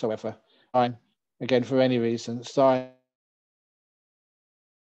reason whatsoever. Fine, again for any reason. So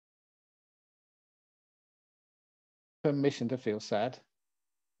permission to feel sad.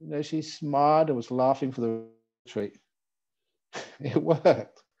 She smiled and was laughing for the retreat. It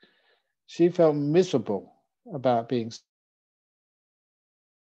worked. She felt miserable about being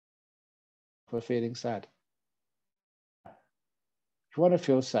for feeling sad. If you want to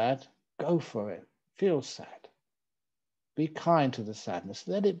feel sad, go for it. Feel sad. Be kind to the sadness.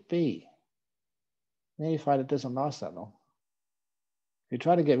 Let it be. Then you find it doesn't last that long. If you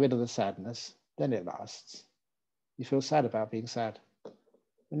try to get rid of the sadness, then it lasts. You feel sad about being sad.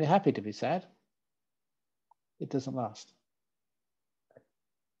 When you're happy to be sad, it doesn't last.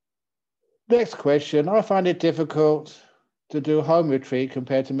 Next question. I find it difficult to do home retreat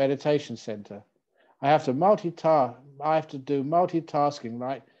compared to meditation center. I have to do multitasking,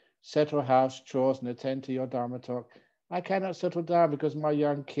 like settle house chores and attend to your Dharma talk. I cannot settle down because my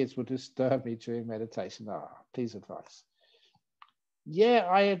young kids will disturb me during meditation. Please advise. Yeah,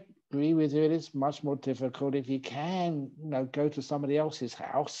 I agree with you. It is much more difficult if you can, go to somebody else's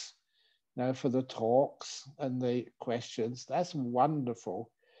house, for the talks and the questions. That's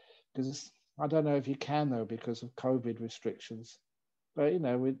wonderful. Because I don't know if you can though, because of COVID restrictions. But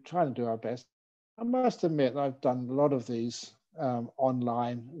we're trying to do our best. I must admit I've done a lot of these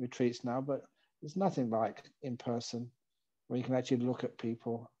online retreats now, but there's nothing like in person where you can actually look at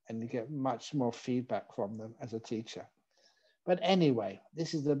people and you get much more feedback from them as a teacher. But anyway,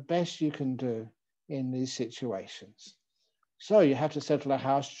 this is the best you can do in these situations. So you have to settle the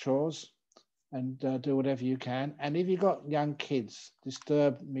house chores and do whatever you can. And if you've got young kids,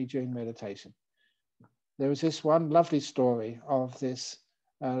 disturb me during meditation. There was this one lovely story of this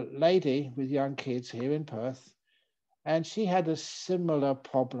lady with young kids here in Perth, and she had a similar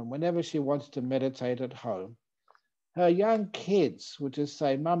problem. Whenever she wanted to meditate at home, her young kids would just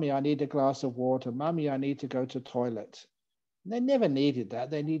say, Mummy, I need a glass of water. Mummy, I need to go to the toilet. And they never needed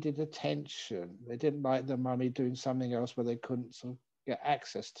that. They needed attention. They didn't like the mummy doing something else where they couldn't sort of get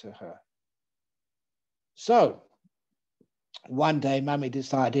access to her. So one day, Mummy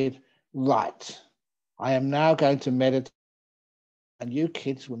decided, right, I am now going to meditate and you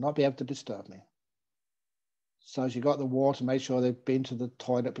kids will not be able to disturb me. So she got the water, made sure they'd been to the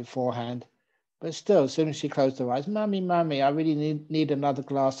toilet beforehand. But still, as soon as she closed her eyes, Mummy, I really need another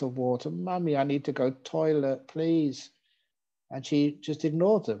glass of water. Mummy, I need to go to the toilet, please. And she just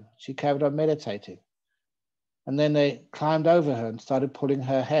ignored them. She carried on meditating. And then they climbed over her and started pulling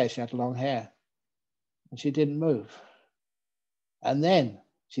her hair. She had long hair. And she didn't move. And then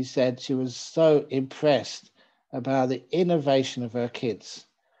she said she was so impressed about the innovation of her kids.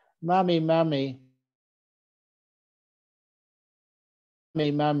 Mummy, mummy,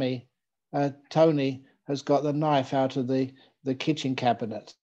 mummy, mummy, Tony has got the knife out of the kitchen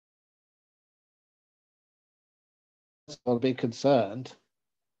cabinet. I'll be concerned,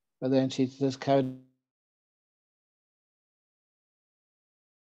 but then she just carried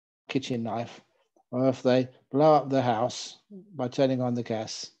kitchen knife, or if they blow up the house by turning on the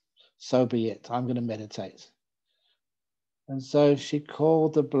gas, so be it. I'm going to meditate. And so she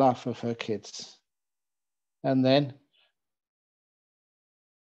called the bluff of her kids. And then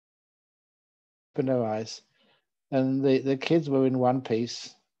opened her eyes. And the kids were in one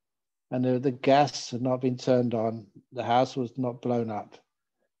piece. And the gas had not been turned on. The house was not blown up.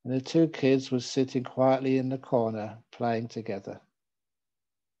 And the two kids were sitting quietly in the corner playing together.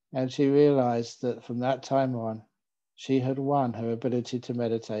 And she realized that from that time on, she had won her ability to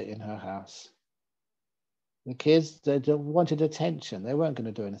meditate in her house. The kids, they wanted attention. They weren't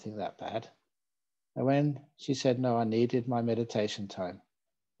going to do anything that bad. And when she said, no, I needed my meditation time,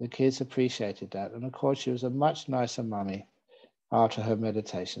 the kids appreciated that. And of course, she was a much nicer mummy after her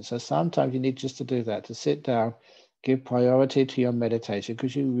meditation. So sometimes you need just to do that, to sit down, give priority to your meditation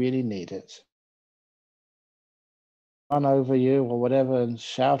because you really need it. Run over you or whatever and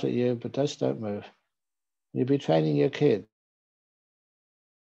shout at you, but just don't move. You'll be training your kids.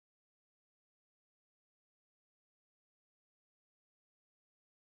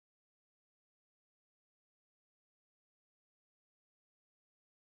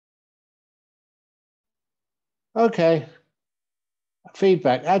 Okay.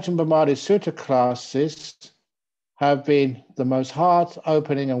 Feedback. Ajahn Brahm's Sutta classes have been the most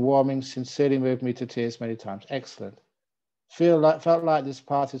heart-opening and warming, sincerely moved me to tears many times. Excellent. Felt like this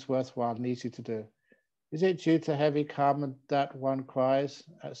path is worthwhile and easy to do. Is it due to heavy karma that one cries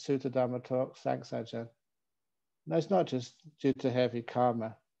at Sutta Dhamma talks? Thanks, Ajahn. No, it's not just due to heavy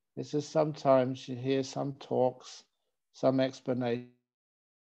karma. It's just sometimes you hear some talks, some explanations,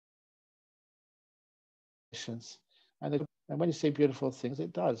 and when you see beautiful things,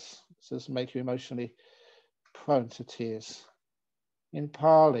 it does. It just make you emotionally prone to tears. In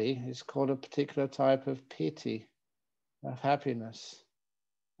Pali, it's called a particular type of piti, of happiness,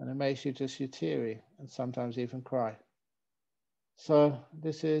 and it makes you just teary and sometimes even cry. So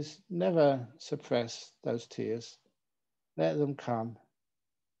this is never suppress those tears. Let them come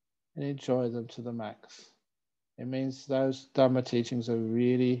and enjoy them to the max. It means those Dhamma teachings are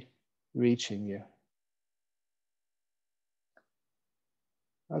really reaching you.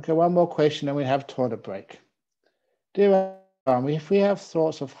 Okay, one more question and we have toilet break. Dear Ram, if we have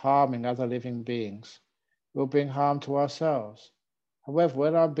thoughts of harming other living beings, we'll bring harm to ourselves. However,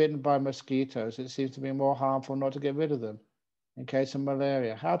 when I'm bitten by mosquitoes, it seems to be more harmful not to get rid of them in case of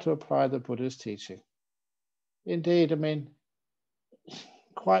malaria. How to apply the Buddha's teaching? Indeed, I mean,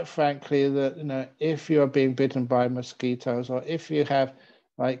 quite frankly, that if you are being bitten by mosquitoes, or if you have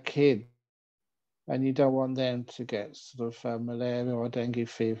like kids and you don't want them to get sort of malaria or dengue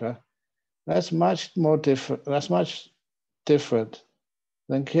fever, that's much more different. That's much different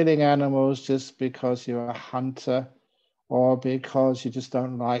than killing animals just because you're a hunter or because you just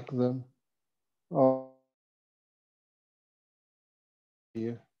don't like them or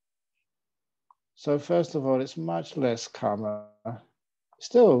you. So first of all, it's much less karma.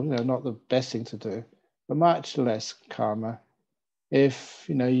 Still, not the best thing to do, but much less karma if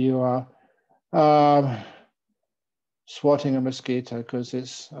you are swatting a mosquito because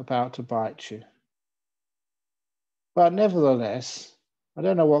it's about to bite you. But nevertheless, I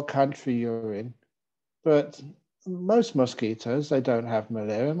don't know what country you're in, but most mosquitoes, they don't have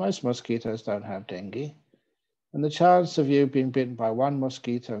malaria. Most mosquitoes don't have dengue. And the chance of you being bitten by one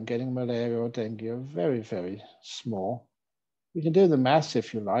mosquito and getting malaria or dengue are very, very small. You can do the maths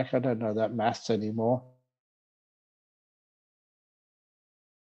if you like. I don't know that maths anymore.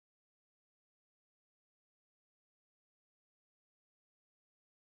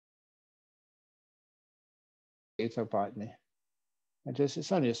 Mosquito bite me.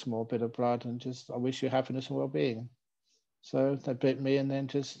 It's only a small bit of blood and I wish you happiness and well-being. So they bit me and then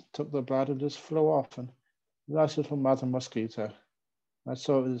just took the blood and just flew off. And a nice little mother mosquito. I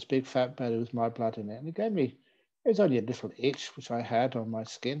saw it with this big fat belly with my blood in it. And it was only a little itch, which I had on my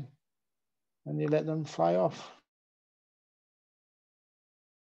skin. And you let them fly off.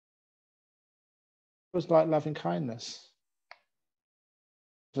 It was like loving kindness.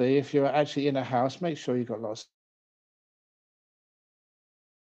 So if you're actually in a house, make sure you've got lots.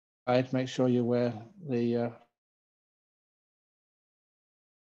 Make sure you wear the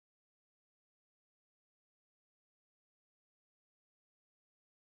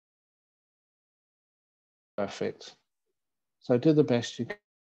perfect. So do the best you can.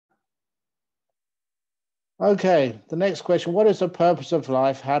 Okay, the next question. What is the purpose of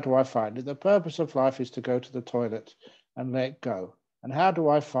life? How do I find it? The purpose of life is to go to the toilet and let go. And how do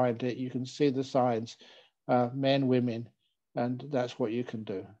I find it? You can see the signs, men, women, and that's what you can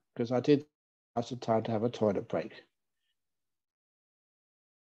do. Because I did have some time to have a toilet break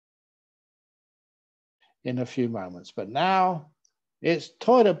in a few moments. But now it's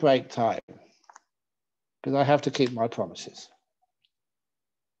toilet break time because I have to keep my promises.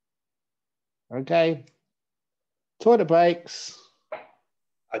 Okay. Toilet breaks.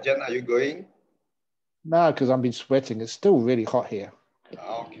 Ajahn, are you going? No, because I've been sweating. It's still really hot here.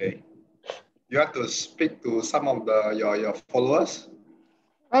 Okay. You have to speak to some of your followers.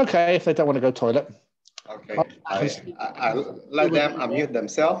 Okay, if they don't want to go toilet. Okay. I let them unmute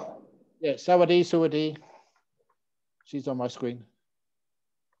themselves. Yeah, Sawadi. She's on my screen.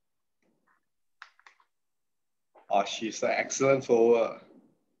 Oh, she's an excellent follower.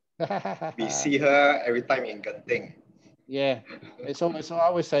 We see her every time in Genting. Yeah, it's almost, I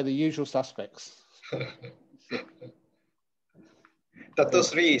always say the usual suspects. Tattoo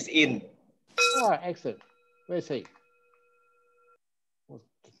Sri is in. Oh, excellent. Where's he?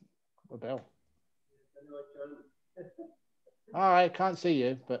 What bell? Oh, I can't see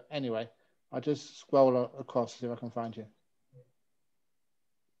you, but anyway, I'll just scroll across to see if I can find you.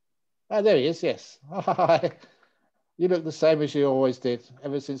 Oh, there he is, yes. Hi. You look the same as you always did.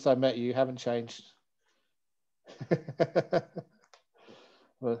 Ever since I met you, you haven't changed.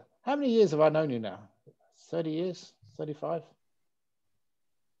 Well, how many years have I known you now? 30 years? 35?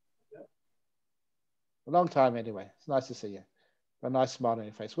 A long time anyway. It's nice to see you. A nice smile on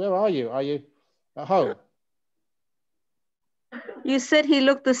your face. Where are you? Are you at home? You said he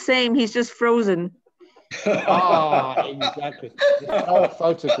looked the same. He's just frozen. Ah, exactly. It's an old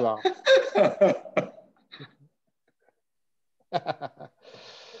photograph.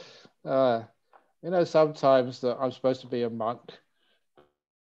 You know, sometimes that I'm supposed to be a monk.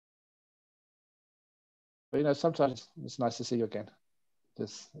 But, you know, sometimes it's nice to see you again.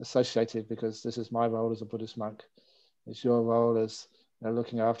 Just associated because this is my role as a Buddhist monk. It's your role as, you know,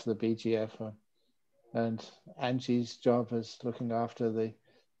 looking after the BGF, and Angie's job as looking after the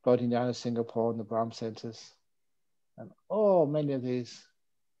Bodhiyana Singapore and the Brahm centers. And many of these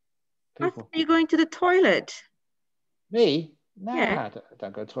people. Are you going to the toilet? Me? Nah, Yeah.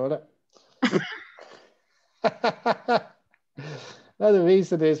 don't go to the toilet. No, the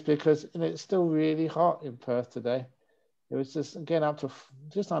reason is because it's still really hot in Perth today. It was just, again, up to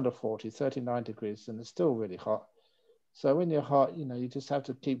just under 40, 39 degrees, and it's still really hot. So when you're hot, you know, you just have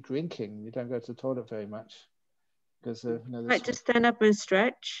to keep drinking. You don't go to the toilet very much. Because, you know, Might just stand up and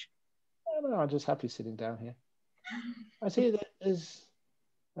stretch. I don't know, I'm just happy sitting down here. I see that is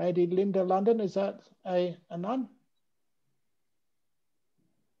Lady Linda London. Is that a nun?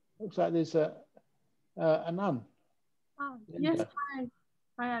 Looks like there's a nun. Oh, yes, hi.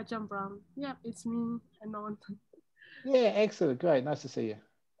 Hi, Ajahn Brahm. Yeah, it's me, Anon. Yeah, excellent. Great. Nice to see you.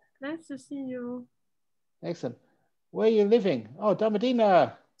 Nice to see you. Excellent. Where are you living? Oh,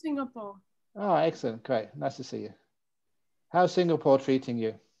 Damadina. Singapore. Oh, excellent. Great. Nice to see you. How's Singapore treating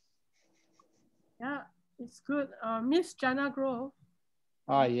you? Yeah, it's good. Miss Jana Grove.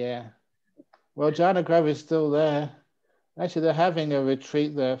 Oh, yeah. Well, Jana Grove is still there. Actually, they're having a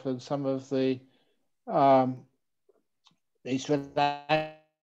retreat there for some of the Sri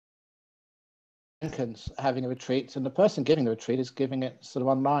Lankans having a retreat, and the person giving the retreat is giving it sort of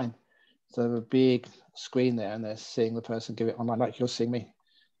online. So a big screen there, and they're seeing the person give it online, like you're seeing me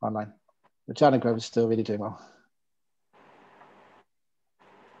online. But Jana Grove is still really doing well.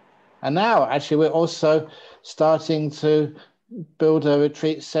 And now, actually, we're also starting to build a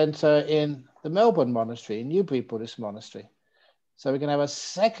retreat center in the Melbourne Monastery, Newbury Buddhist Monastery. So we're going to have a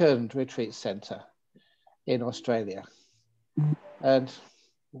second retreat center in Australia. And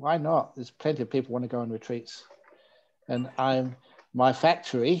why not? There's plenty of people want to go on retreats. And my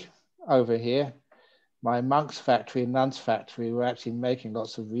factory over here, my monks factory and nuns factory, we're actually making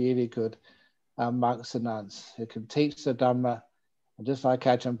lots of really good monks and nuns who can teach the Dhamma, and just like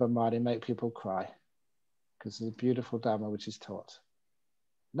Ajahn Brahm, make people cry because it's a beautiful Dhamma which is taught.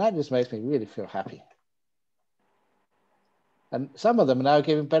 And that just makes me really feel happy. And some of them are now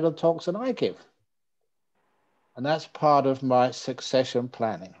giving better talks than I give. And that's part of my succession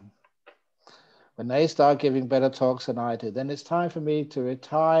planning. When they start giving better talks than I do, then it's time for me to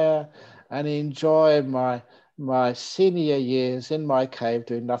retire and enjoy my senior years in my cave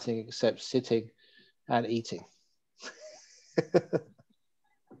doing nothing except sitting and eating.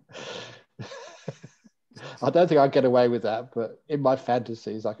 I don't think I'd get away with that, but in my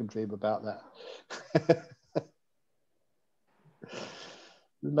fantasies, I can dream about that.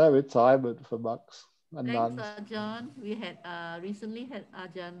 No retirement for monks. and Thanks, nuns. Ajahn. We had recently had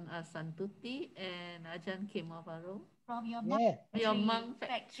Ajahn Santuti and Ajahn Kemavaro From your Yeah, monk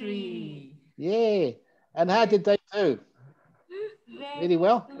factory. yeah. And how did they do? Really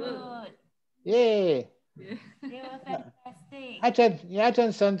well? good. Yeah. Yeah. They were fantastic.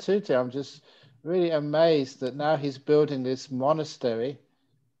 Ajahn Santuti, I'm just really amazed that now he's building this monastery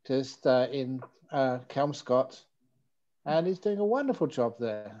just in Kelmscott, and he's doing a wonderful job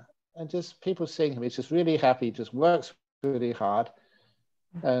there. And just people seeing him, he's just really happy, he just works really hard,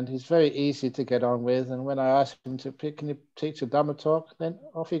 and he's very easy to get on with. And when I ask him to pick, can you teach a Dhamma talk, then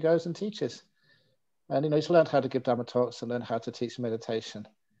off he goes and teaches. And he's learned how to give Dhamma talks and learned how to teach meditation.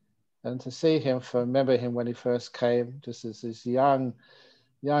 And to see him, remember him when he first came, just as this young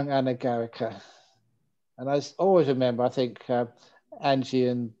Anagarika. And I always remember, I think Angie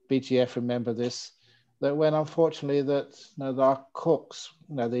and BGF remember this, that when unfortunately our cooks,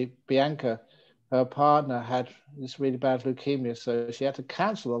 the Bianca, her partner had this really bad leukemia, so she had to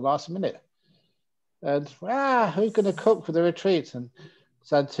cancel the last minute. And who's going to cook for the retreat? And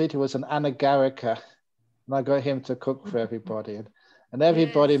Santuti was an Anagarika, and I got him to cook for everybody. And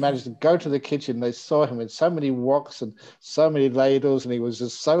everybody managed to go to the kitchen. They saw him with so many woks and so many ladles, and he was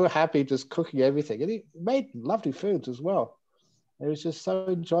just so happy just cooking everything. And he made lovely foods as well. It was just so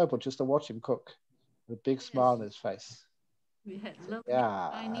enjoyable just to watch him cook with a big smile on his face. We had lovely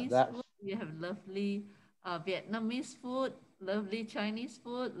Chinese food. We have lovely Vietnamese food, lovely Chinese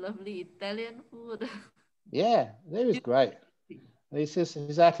food, lovely Italian food. Yeah, it was great. It's just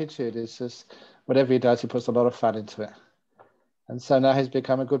his attitude is just whatever he does, he puts a lot of fun into it. And so now he's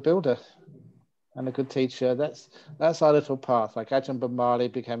become a good builder and a good teacher. That's our little path. Like Ajahn Brahmali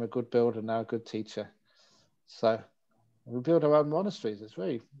became a good builder, now a good teacher. So we build our own monasteries. It's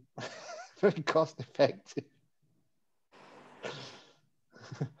very, very cost effective.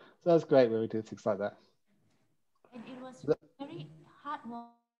 So that's great when we do things like that. And it was very heartwarming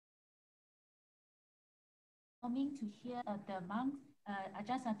to hear the monk,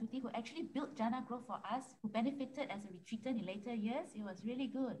 Ajahn Santuti, who actually built Jana Grove for us, who benefited as a retreatant in later years. It was really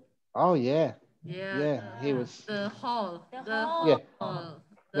good. Oh, yeah. Yeah, he was. The hall. Yeah,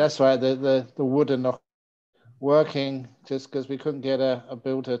 that's right. The wooden working just because we couldn't get a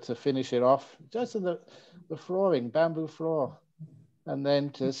builder to finish it off. Just the flooring, bamboo floor. And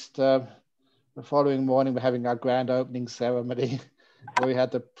then just the following morning, we're having our grand opening ceremony where we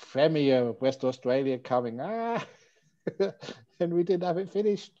had the Premier of West Australia coming. And we didn't have it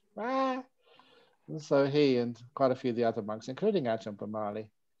finished. And so he and quite a few of the other monks, including Ajahn Brahmali,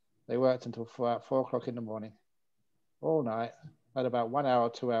 they worked until 4 o'clock in the morning, all night, had about 1 hour,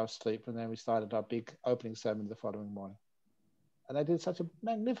 2 hours sleep, and then we started our big opening ceremony the following morning. And they did such a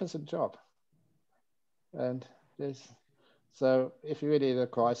magnificent job. And so if you're really in a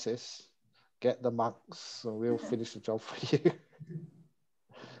crisis, get the monks, or we'll finish the job for you.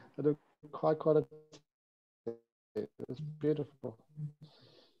 And quite it was beautiful.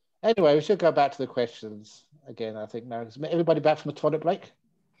 Anyway, we should go back to the questions again, I think now. Is everybody back from the toilet break?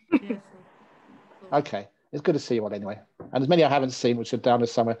 Yes. Okay, it's good to see you all anyway. And as many I haven't seen, which are down there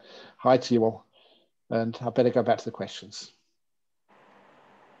somewhere, hi to you all. And I better go back to the questions.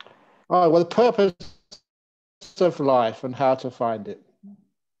 All right, well, the purpose of life and how to find it.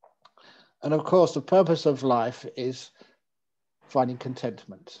 And of course, the purpose of life is finding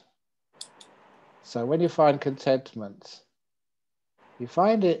contentment. So when you find contentment, you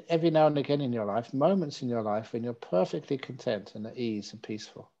find it every now and again in your life, moments in your life when you're perfectly content and at ease and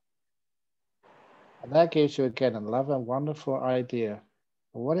peaceful. And that gives you again another wonderful idea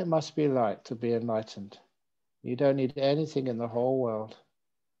of what it must be like to be enlightened. You don't need anything in the whole world.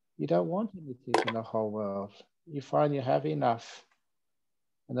 You don't want anything in the whole world. You find you have enough.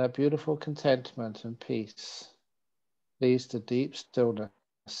 And that beautiful contentment and peace leads to deep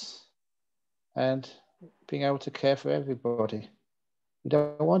stillness and being able to care for everybody. You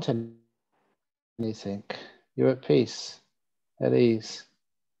don't want anything. You're at peace, at ease.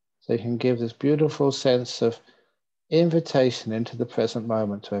 So you can give this beautiful sense of invitation into the present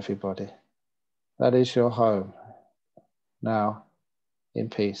moment to everybody. That is your home now in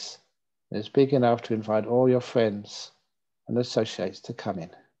peace. It's big enough to invite all your friends and associates to come in.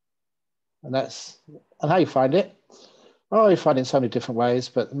 And how you find it. Oh, you find it in so many different ways,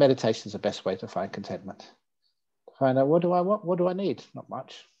 but meditation is the best way to find contentment. To find out, what do I want? What do I need? Not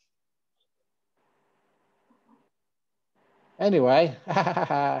much. Anyway,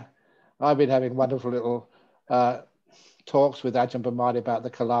 I've been having wonderful little talks with Ajahn Brahmali about the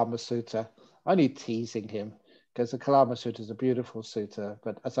Kalama Sutta, only teasing him, because the Kalama Sutta is a beautiful sutta.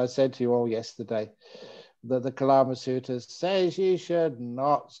 But as I said to you all yesterday, the Kalama Sutta says you should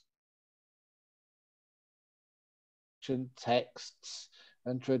not texts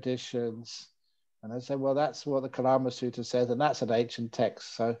and traditions. And I say, well, that's what the Kalama Sutta says, and that's an ancient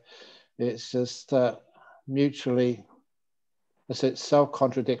text. So it's just mutually, it's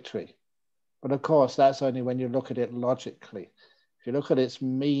self-contradictory. But of course, that's only when you look at it logically. If you look at its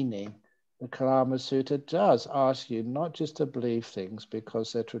meaning, the Kalama Sutta does ask you not just to believe things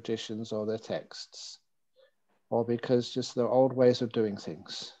because they're traditions or they're texts, or because just they're old ways of doing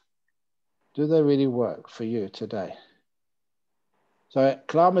things. Do they really work for you today? So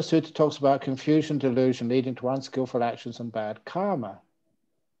Kalama Sutta talks about confusion, delusion leading to unskillful actions and bad karma.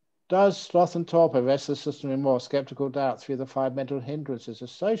 Does sloth and torpor, restlessness and remorse, skeptical doubt, three of the five mental hindrances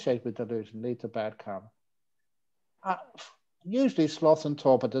associated with delusion lead to bad karma? Usually sloth and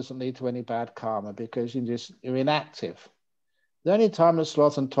torpor doesn't lead to any bad karma because you're inactive. The only time that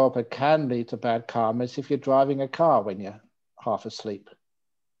sloth and torpor can lead to bad karma is if you're driving a car when you're half asleep.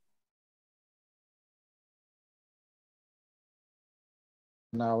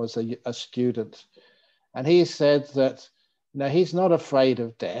 Now as a student, and he said that he's not afraid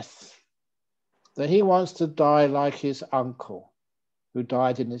of death, that he wants to die like his uncle who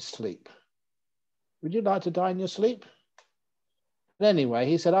died in his sleep. Would you like to die in your sleep? But anyway,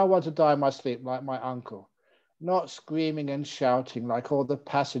 he said, I want to die in my sleep like my uncle, not screaming and shouting like all the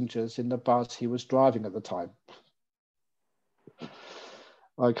passengers in the bus he was driving at the time.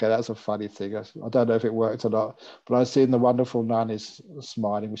 Okay, that's a funny thing. I don't know if it worked or not, but I've seen the wonderful nun is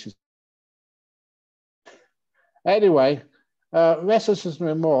smiling, which is... Anyway, restlessness and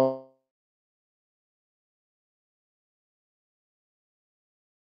remorse.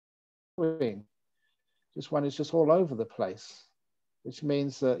 Just one is just all over the place, which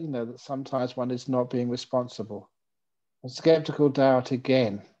means that, that sometimes one is not being responsible. And skeptical doubt,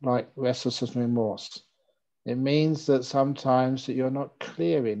 again, like restlessness and remorse. It means that sometimes that you're not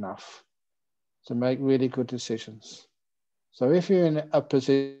clear enough to make really good decisions. So if you're in a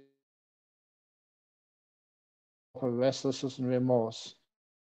position of restlessness and remorse,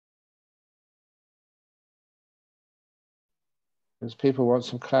 because people want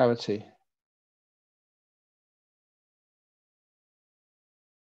some clarity.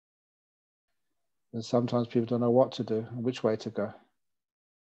 And sometimes people don't know what to do and which way to go.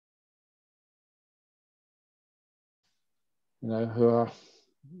 Who are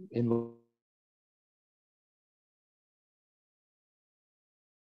in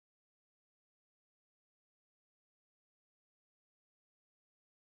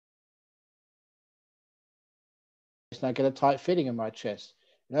I get a tight fitting in my chest.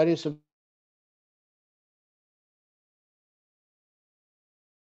 Notice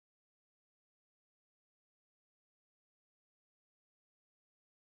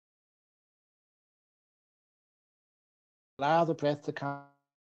allow the breath to come.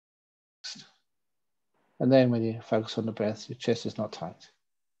 And then when you focus on the breath, your chest is not tight.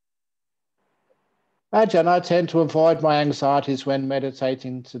 Ajahn, I tend to avoid my anxieties when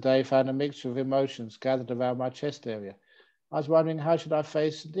meditating today, found a mixture of emotions gathered around my chest area. I was wondering, how should I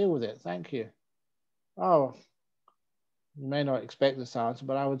face and deal with it? Thank you. Oh, you may not expect this answer,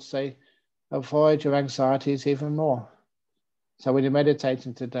 but I would say avoid your anxieties even more. So when you're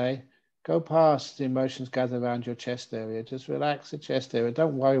meditating today, go past the emotions gathered around your chest area. Just relax the chest area.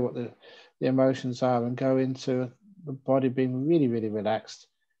 Don't worry what the emotions are, and go into the body being really, really relaxed.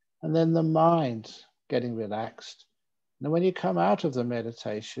 And then the mind getting relaxed. And when you come out of the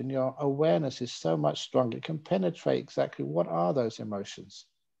meditation, your awareness is so much stronger. It can penetrate exactly what are those emotions.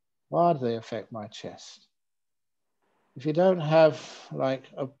 Why do they affect my chest? If you don't have like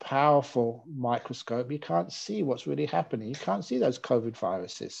a powerful microscope, you can't see what's really happening. You can't see those COVID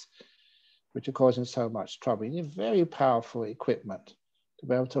viruses, which are causing so much trouble. You need very powerful equipment to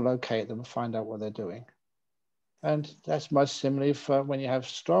be able to locate them and find out what they're doing. And that's most similarly for when you have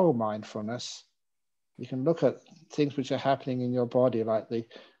strong mindfulness. You can look at things which are happening in your body, like the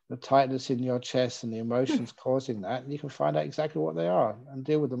tightness in your chest and the emotions causing that, and you can find out exactly what they are and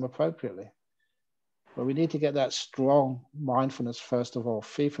deal with them appropriately. But we need to get that strong mindfulness, first of all,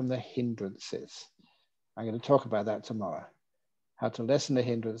 free from the hindrances. I'm going to talk about that tomorrow, how to lessen the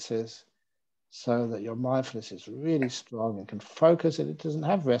hindrances so that your mindfulness is really strong and can focus, and it doesn't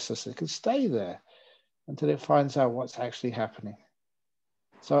have restlessness. It can stay there until it finds out what's actually happening.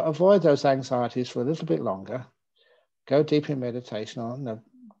 So avoid those anxieties for a little bit longer. Go deep in meditation,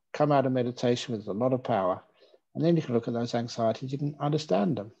 come out of meditation with a lot of power, and then you can look at those anxieties, you can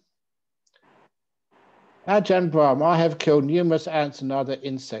understand them. Ajahn Brahm, I have killed numerous ants and other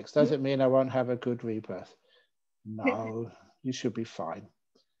insects. Does it mean I won't have a good rebirth? No, you should be fine.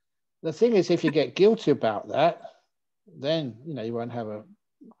 The thing is, if you get guilty about that, then you won't have a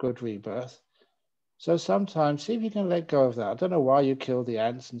good rebirth. So sometimes, see if you can let go of that. I don't know why you killed the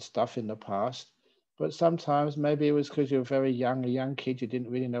ants and stuff in the past, but sometimes maybe it was because you were very young, a young kid, you didn't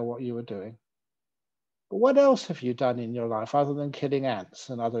really know what you were doing. But what else have you done in your life other than killing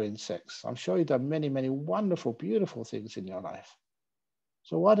ants and other insects? I'm sure you've done many, many wonderful, beautiful things in your life.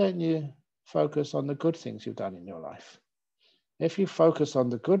 So why don't you focus on the good things you've done in your life? If you focus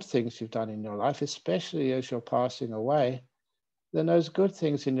on the good things you've done in your life, especially as you're passing away, then those good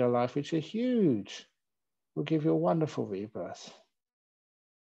things in your life, which are huge, will give you a wonderful rebirth.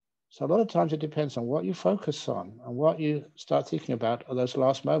 So a lot of times it depends on what you focus on and what you start thinking about are those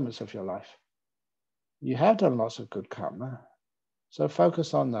last moments of your life. You have done lots of good karma, so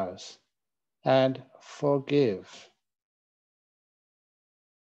focus on those and forgive.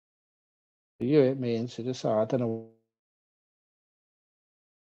 For you, it means to decide, I don't know.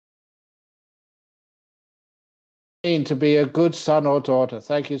 To be a good son or daughter.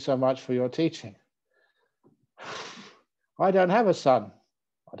 Thank you so much for your teaching. I don't have a son.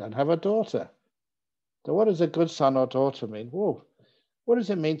 I don't have a daughter. So what does a good son or daughter mean? Whoa. What does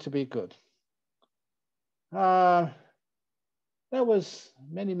it mean to be good? That was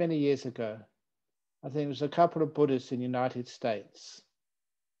many, many years ago. I think it was a couple of Buddhists in the United States.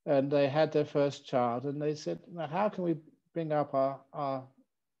 And they had their first child. And they said, now, how can we bring up our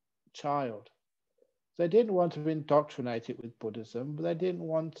child? They didn't want to indoctrinate it with Buddhism, but they didn't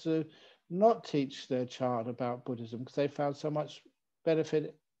want to not teach their child about Buddhism because they found so much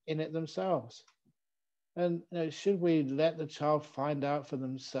benefit in it themselves. And should we let the child find out for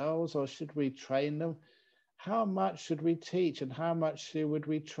themselves, or should we train them? How much should we teach and how much would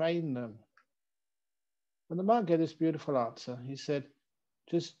we train them? And the monk gave this beautiful answer. He said,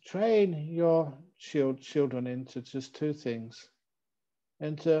 just train your children into just two things,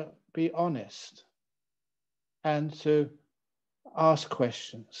 and to be honest and to ask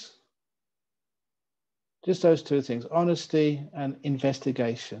questions. Just those two things, honesty and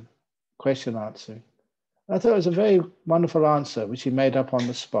investigation, question answering. I thought it was a very wonderful answer, which he made up on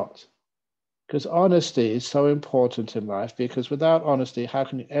the spot. Because honesty is so important in life, because without honesty, how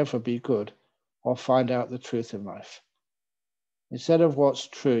can you ever be good or find out the truth in life? Instead of what's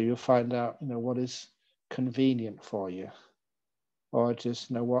true, you find out, what is convenient for you, or just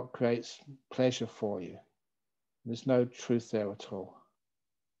what creates pleasure for you. There's no truth there at all.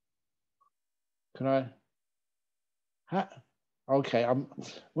 Can I? Okay,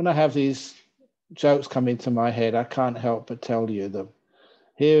 when I have these jokes come into my head, I can't help but tell you them.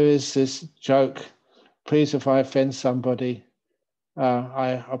 Here is this joke. Please, if I offend somebody,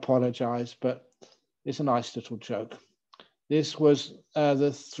 I apologize, but it's a nice little joke. This was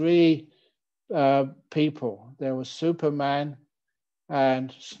the three people. There was Superman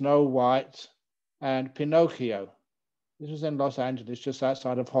and Snow White and Pinocchio. This was in Los Angeles, just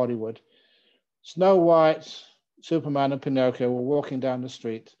outside of Hollywood. Snow White, Superman, and Pinocchio were walking down the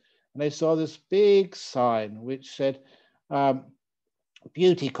street, and they saw this big sign which said,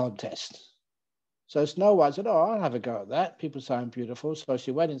 beauty contest. So Snow White said, I'll have a go at that. People say I'm beautiful. So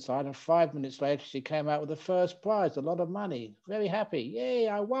she went inside, and 5 minutes later, she came out with the first prize, a lot of money. Very happy. Yay,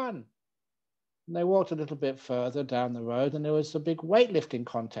 I won. And they walked a little bit further down the road, and there was a big weightlifting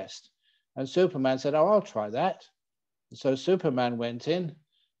contest. And Superman said, I'll try that. And so Superman went in,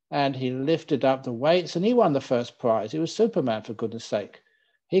 and he lifted up the weights, and he won the first prize. He was Superman, for goodness sake.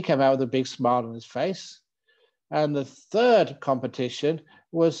 He came out with a big smile on his face. And the third competition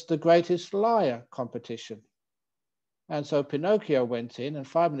was the greatest liar competition. And so Pinocchio went in, and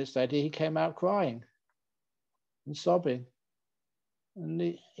 5 minutes later, he came out crying and sobbing.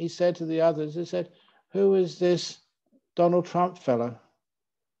 And he said to the others, he said, who is this Donald Trump fellow?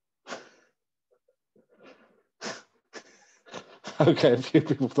 Okay, a few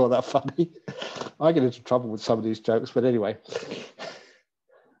people thought that funny. I get into trouble with some of these jokes, but anyway.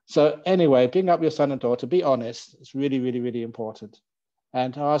 So anyway, bring up your son and daughter, be honest. It's really, really, really important.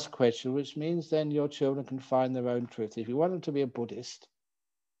 And ask questions, which means then your children can find their own truth. If you want them to be a Buddhist,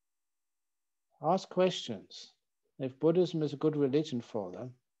 ask questions. If Buddhism is a good religion for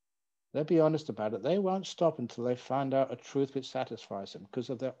them, they'll be honest about it. They won't stop until they find out a truth which satisfies them because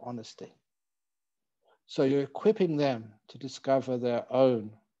of their honesty. So you're equipping them to discover their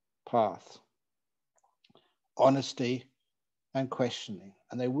own path, honesty and questioning.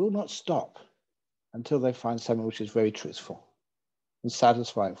 And they will not stop until they find something which is very truthful and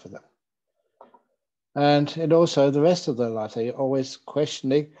satisfying for them. And also the rest of their life, they're always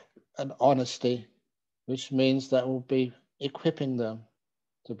questioning and honesty, which means that will be equipping them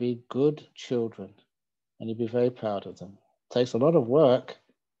to be good children, and you'll be very proud of them. It takes a lot of work,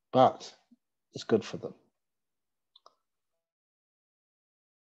 but it's good for them.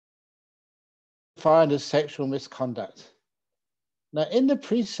 defined as sexual misconduct. Now, in the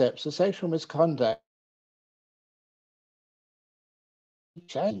precepts, the sexual misconduct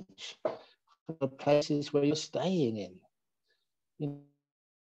change from the places where you're staying in.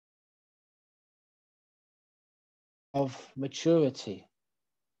 Of maturity,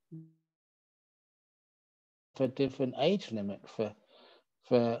 for different age limit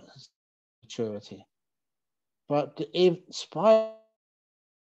for maturity, but in spite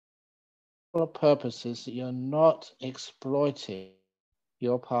of purposes that you're not exploiting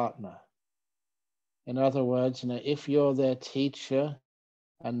your partner. In other words, if you're their teacher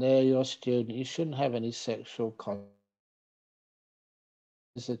and they're your student, you shouldn't have any sexual contact.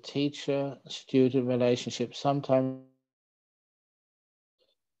 It's a teacher-student relationship. Sometimes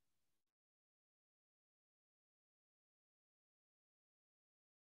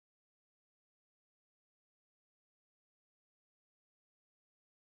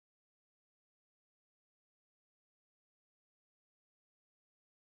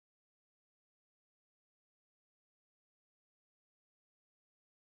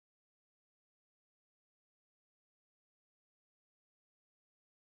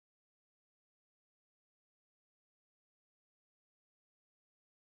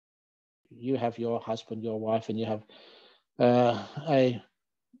you have your husband, your wife, and you have a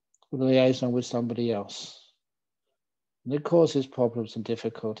liaison with somebody else. And it causes problems and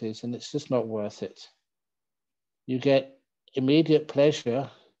difficulties, and it's just not worth it. You get immediate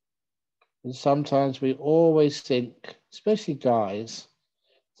pleasure, and sometimes we always think, especially guys,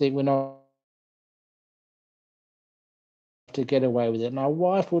 think we're not to get away with it, and our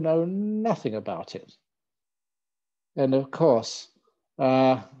wife will know nothing about it. And of course,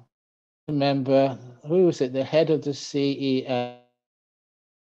 remember, who was it? The head of the CEO, I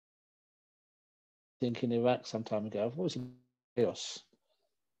think in Iraq some time ago. What was it?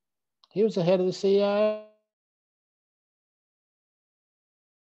 He was the head of the CEO.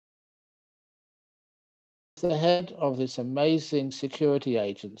 The head of this amazing security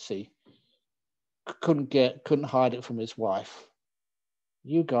agency couldn't hide it from his wife.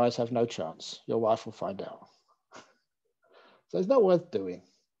 You guys have no chance. Your wife will find out. So it's not worth doing.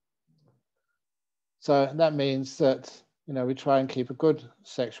 So that means that we try and keep a good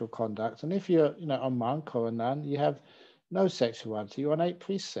sexual conduct. And if you're a monk or a nun, you have no sexuality. You're on 8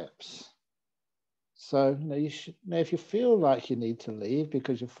 precepts. So you should, if you feel like you need to leave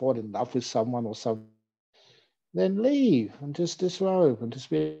because you fall in love with someone or something, then leave and just disrobe and just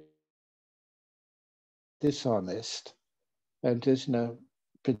be dishonest and just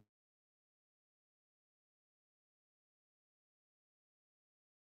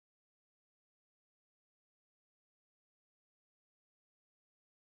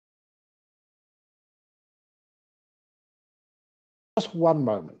just one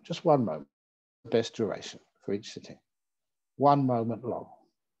moment, the best duration for each sitting. 1 moment long.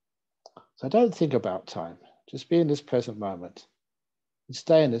 So don't think about time. Just be in this present moment. And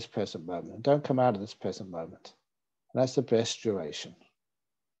stay in this present moment. And don't come out of this present moment. And that's the best duration.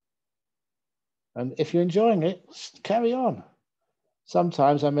 And if you're enjoying it, carry on.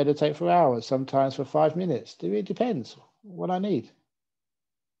 Sometimes I meditate for hours, sometimes for 5 minutes. It depends what I need.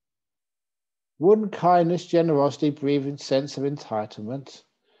 Wouldn't kindness, generosity breathe in sense of entitlement?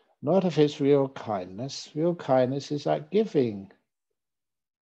 Not if it's real kindness. Real kindness is like giving.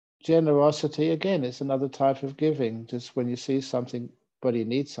 Generosity, again, it's another type of giving. Just when you see somebody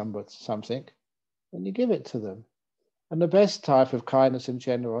needs something, then you give it to them. And the best type of kindness and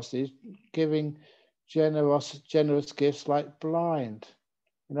generosity is giving generous gifts like blind.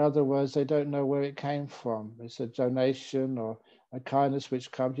 In other words, they don't know where it came from. It's a donation or a kindness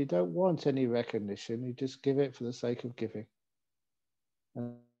which comes. You don't want any recognition. You just give it for the sake of giving.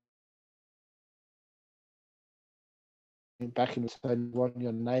 And back in return, you want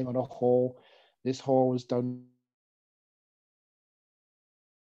your name on a hall. This hall was done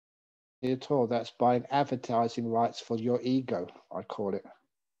at all. That's buying advertising rights for your ego, I call it.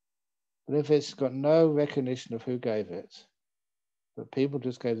 But if it's got no recognition of who gave it, but people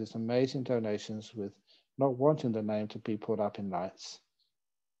just gave this amazing donations with not wanting the name to be put up in lights,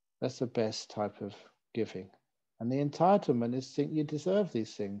 that's the best type of giving. And the entitlement is think you deserve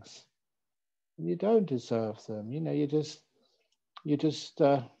these things. And you don't deserve them. You just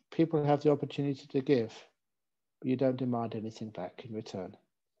people have the opportunity to give, but you don't demand anything back in return.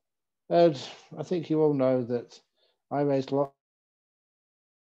 And I think you all know that I raised lots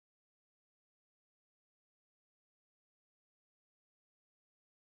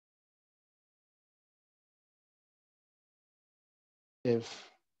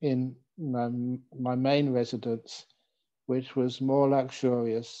in my main residence, which was more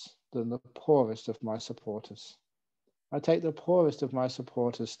luxurious than the poorest of my supporters. I take the poorest of my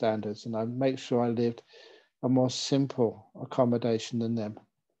supporters' standards and I make sure I lived a more simple accommodation than them,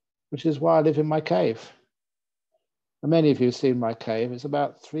 which is why I live in my cave. And many of you have seen my cave. It's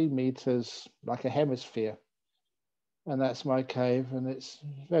about 3 meters, like a hemisphere. And that's my cave, and it's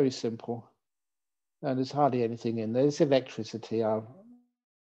very simple. And there's hardly anything in there. There's electricity. I'll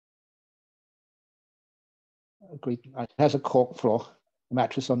agree. It has a cork floor, a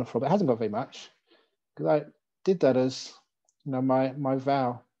mattress on the floor, but it hasn't got very much. Because I did that as, you know, my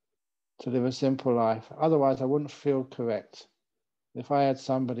vow to live a simple life. Otherwise, I wouldn't feel correct if I had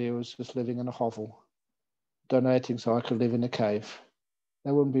somebody who was just living in a hovel, donating so I could live in a cave.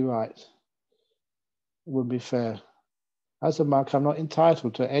 That wouldn't be right. It wouldn't be fair. As a monk, I'm not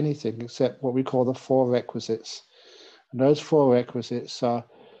entitled to anything except what we call the 4 requisites. And those 4 requisites are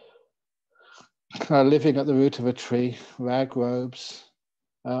living at the root of a tree, rag robes,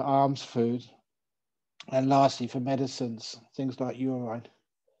 alms food, and lastly, for medicines, things like urine.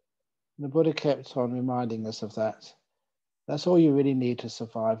 And the Buddha kept on reminding us of that. That's all you really need to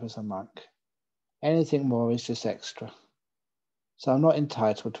survive as a monk. Anything more is just extra. So I'm not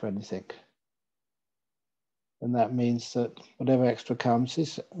entitled to anything. And that means that whatever extra comes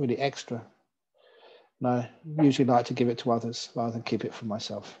is really extra. And I usually like to give it to others rather than keep it for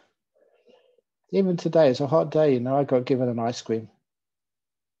myself. Even today, it's a hot day, you know, I got given an ice cream.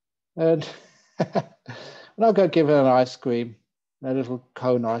 And I got given an ice cream, a little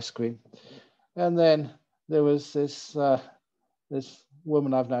cone ice cream. And then there was this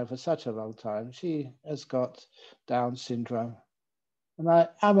woman I've known for such a long time. She has got Down syndrome. And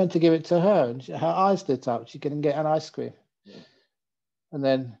I meant to give it to her, and her eyes lit up. She couldn't get an ice cream. And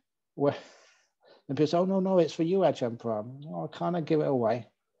then people say, oh, no, it's for you, Ajahn Brahm. Oh, can't I give it away?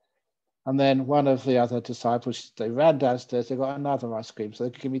 And then one of the other disciples, they ran downstairs, they got another ice cream. So they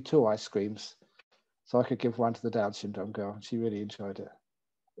could give me 2 ice creams. So I could give one to the Down syndrome girl. She really enjoyed it.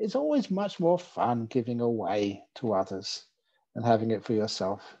 It's always much more fun giving away to others than having it for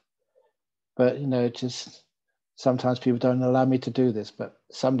yourself. But, you know, just sometimes people don't allow me to do this, but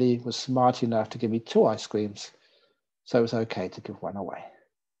somebody was smart enough to give me 2 ice creams. So it was okay to give one away.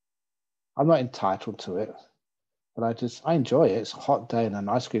 I'm not entitled to it, but I enjoy it. It's a hot day and an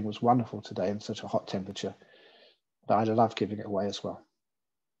ice cream was wonderful today in such a hot temperature. But I love giving it away as well.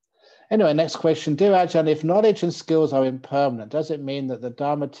 Anyway, next question. Dear Ajahn, if knowledge and skills are impermanent, does it mean that the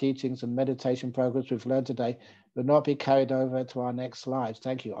Dharma teachings and meditation programs we've learned today will not be carried over to our next lives?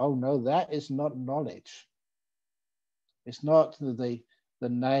 Thank you. Oh, no, that is not knowledge. It's not the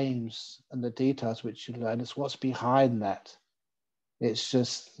names and the details which you learn. It's what's behind that. It's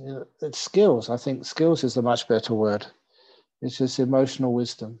just, you know, it's skills. I think skills is a much better word. It's just emotional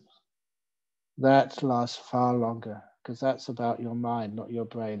wisdom. That lasts far longer because that's about your mind, not your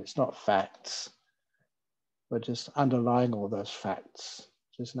brain. It's not facts, but just underlying all those facts.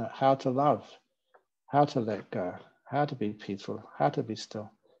 Just know how to love, how to let go, how to be peaceful, how to be still.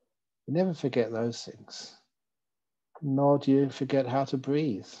 You never forget those things. Nor do you forget how to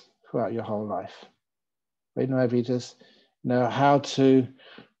breathe throughout your whole life. But maybe you just know how to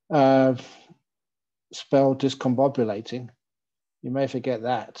spell discombobulating. You may forget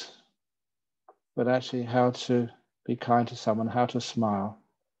that, but actually how to be kind to someone, how to smile,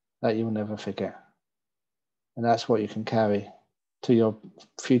 that you'll never forget. And that's what you can carry to your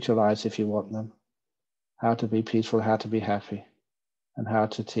future lives if you want them. How to be peaceful, how to be happy, and how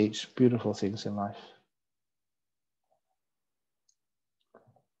to teach beautiful things in life.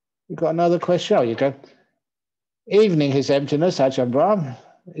 You've got another question? Oh, you go. Evening, His Emptiness, Ajahn Brahm.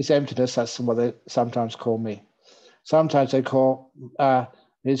 His Emptiness, that's what they sometimes call me. Sometimes they call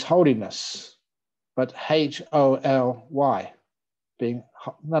His Holiness, but Holy, being,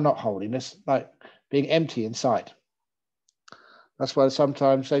 no, not holiness, like being empty inside. That's why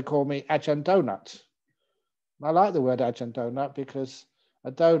sometimes they call me Ajahn Donut. I like the word Ajahn Donut because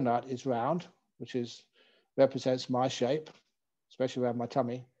a donut is round, which represents my shape, especially around my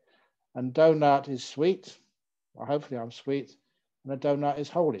tummy. And donut is sweet, or hopefully I'm sweet, and a donut is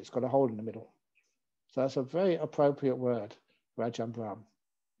holy. It's got a hole in the middle. So that's a very appropriate word for Ajahn Brahm,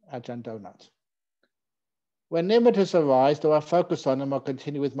 Ajahn Donut. When nimittas arise, do I focus on them or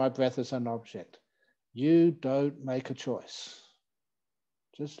continue with my breath as an object? You don't make a choice.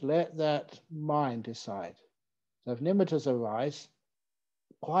 Just let that mind decide. So if nimittas arise,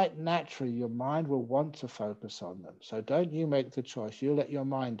 quite naturally your mind will want to focus on them. So don't you make the choice. You let your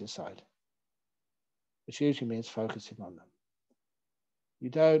mind decide, which usually means focusing on them. You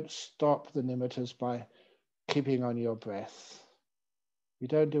don't stop the nimittas by keeping on your breath. You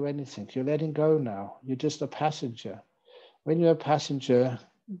don't do anything. You're letting go now. You're just a passenger. When you're a passenger,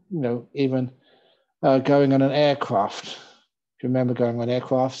 even going on an aircraft. If you remember going on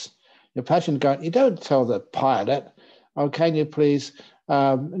aircrafts, your passenger going, you don't tell the pilot, oh, can you please,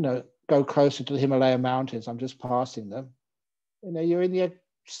 go closer to the Himalaya mountains? I'm just passing them. You're in your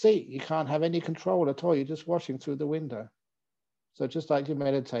seat. You can't have any control at all. You're just watching through the window. So just like you're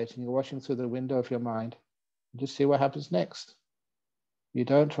meditating, you're watching through the window of your mind. And just see what happens next. You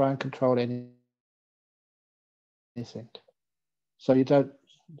don't try and control anything. So you don't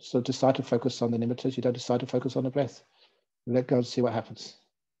decide to focus on the nimittas. You don't decide to focus on the breath. You let go and see what happens.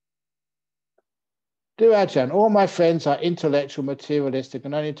 Dear Ajahn, all my friends are intellectual, materialistic,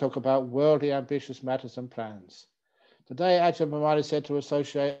 and only talk about worldly, ambitious matters and plans. Today, Ajahn Brahm is said to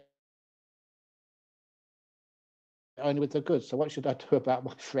associate only with the good. So what should I do about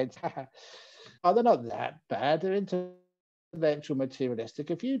my friends? Oh, they're not that bad. They're intellectual,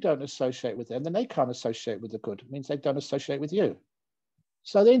 materialistic. If you don't associate with them, then they can't associate with the good. It means they don't associate with you.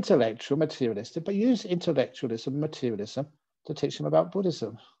 So they're intellectual, materialistic, but use intellectualism, materialism to teach them about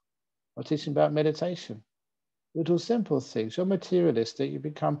Buddhism or teach them about meditation. Little simple things. You're materialistic, you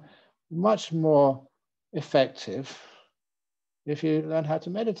become much more effective if you learn how to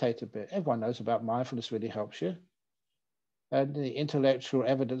meditate a bit. Everyone knows about mindfulness really helps you. And the intellectual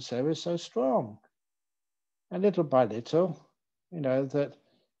evidence there is so strong. And little by little, that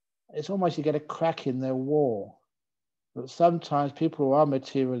it's almost you get a crack in their wall. But sometimes people who are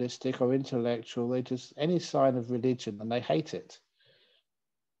materialistic or intellectual, they just, any sign of religion, and they hate it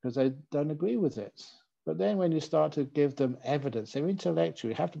because they don't agree with it. But then when you start to give them evidence, they're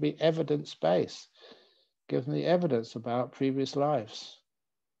intellectual, you have to be evidence-based. Give them the evidence about previous lives,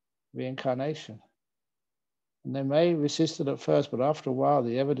 reincarnation. And they may resist it at first, but after a while,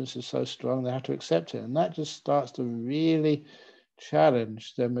 the evidence is so strong, they have to accept it. And that just starts to really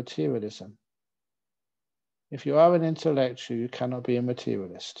challenge their materialism. If you are an intellectual, you cannot be a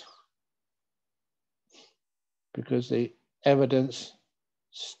materialist because the evidence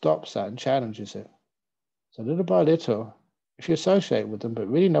stops that and challenges it. So little by little, if you associate with them,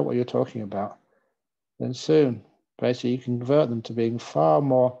 but really know what you're talking about, then soon, basically, you can convert them to being far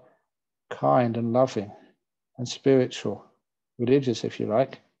more kind and loving and spiritual, religious, if you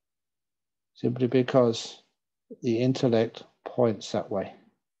like, simply because the intellect points that way.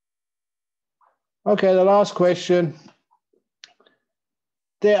 Okay, the last question.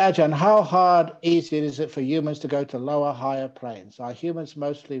 Dear Ajahn, how hard, easy is it for humans to go to lower, higher planes? Are humans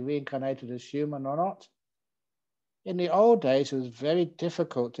mostly reincarnated as human or not? In the old days, it was very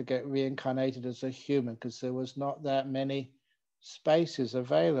difficult to get reincarnated as a human because there was not that many spaces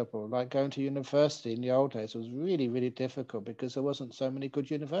available. Like going to university in the old days was really, really difficult because there wasn't so many good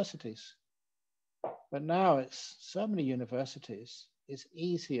universities. But now it's so many universities, it's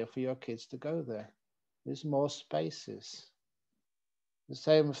easier for your kids to go there. There's more spaces. The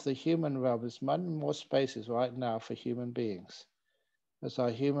same with the human realm. There's many more spaces right now for human beings as our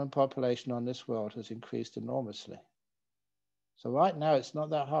human population on this world has increased enormously. So right now, it's not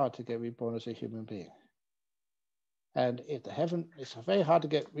that hard to get reborn as a human being. And it's very hard to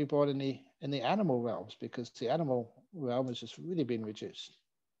get reborn in the animal realms because the animal realm has just really been reduced.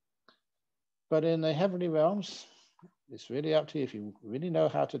 But in the heavenly realms, it's really up to you if you really know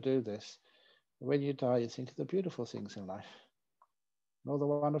how to do this. When you die, you think of the beautiful things in life and all the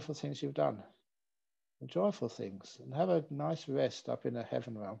wonderful things you've done, the joyful things, and have a nice rest up in the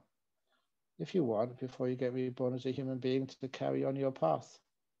heaven realm if you want, before you get reborn as a human being to carry on your path.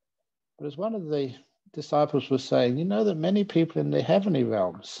 But as one of the disciples was saying, you know that many people in the heavenly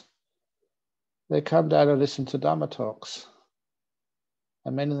realms, they come down and listen to Dhamma talks.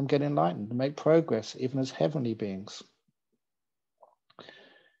 And many of them get enlightened and make progress, even as heavenly beings.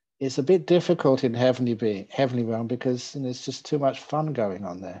 It's a bit difficult in heavenly realm because there's just too much fun going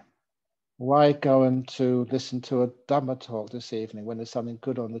on there. Why go and to listen to a Dhamma talk this evening when there's something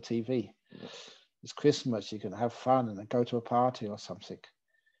good on the TV? It's Christmas, you can have fun and then go to a party or something.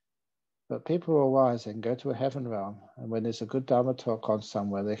 But people who are wise, they can go to a heaven realm, and when there's a good Dhamma talk on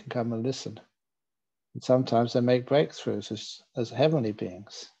somewhere, they can come and listen. And sometimes they make breakthroughs as heavenly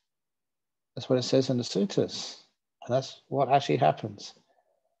beings. That's what it says in the suttas. And that's what actually happens.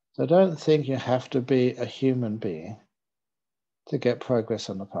 So don't think you have to be a human being to get progress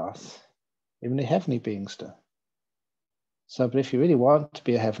on the path. Even the heavenly beings do. So, but if you really want to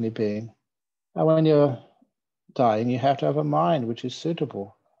be a heavenly being, and when you're dying, you have to have a mind which is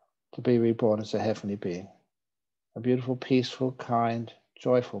suitable to be reborn as a heavenly being. A beautiful, peaceful, kind,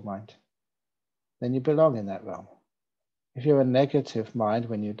 joyful mind. Then you belong in that realm. If you're a negative mind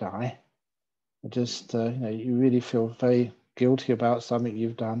when you die, just you really feel very guilty about something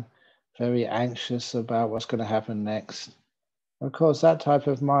you've done, very anxious about what's going to happen next, Of course, that type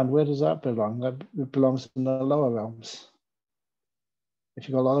of mind, where does that belong? That belongs in the lower realms. If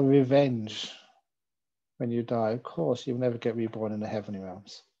you've got a lot of revenge when you die, of course, you'll never get reborn in the heavenly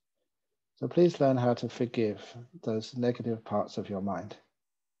realms. So please learn how to forgive those negative parts of your mind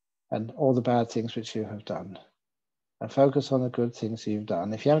and all the bad things which you have done. And focus on the good things you've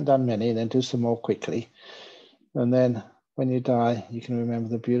done. If you haven't done many, then do some more quickly. And then when you die, you can remember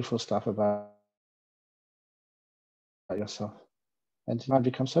the beautiful stuff about yourself. And your mind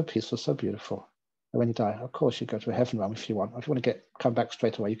becomes so peaceful, so beautiful. And when you die, of course, you go to a heaven realm if you want. If you want to come back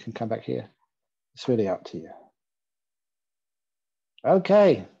straight away, you can come back here. It's really up to you.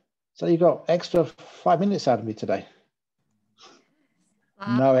 Okay, so you got extra 5 minutes out of me today.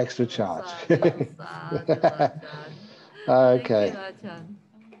 No extra charge. Okay.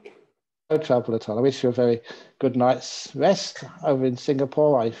 No trouble at all. I wish you a very good night's rest over in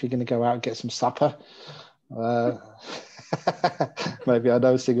Singapore. If you're going to go out and get some supper, maybe I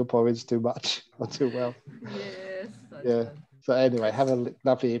know Singaporeans too much or too well. Yes. Yeah. So anyway, have a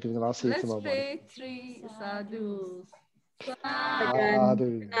lovely evening, and I'll see you tomorrow morning. Let's pray 3 sadhus.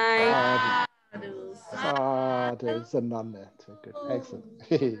 Sadhu, sadhu, sadhu. It's a nun there too. Good. Excellent.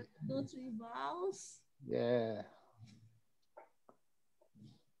 2, 3 bows. Yeah.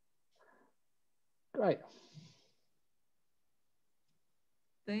 Great.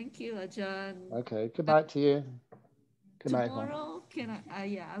 Thank you, Ajahn. Okay. Good night to you. Good night. Tomorrow, can I?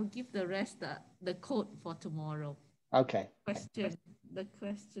 Yeah, I'll give the rest the code for tomorrow. Okay. The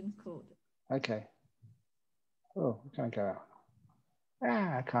question code. Okay. Oh, we can't go out.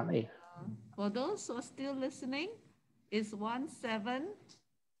 I can't leave. For those who are still listening, it's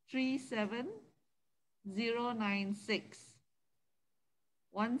 1737096.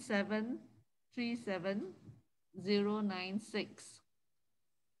 1737096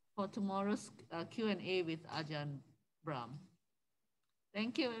 for tomorrow's Q&A with Ajahn Brahm.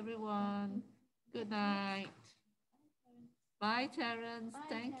 Thank you, everyone. Good night. Bye, Terence.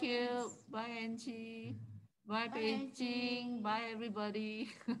 Thank you. Bye, Angie. Bye, Beijing. Bye, everybody.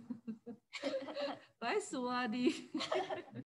 Bye, Suwadi.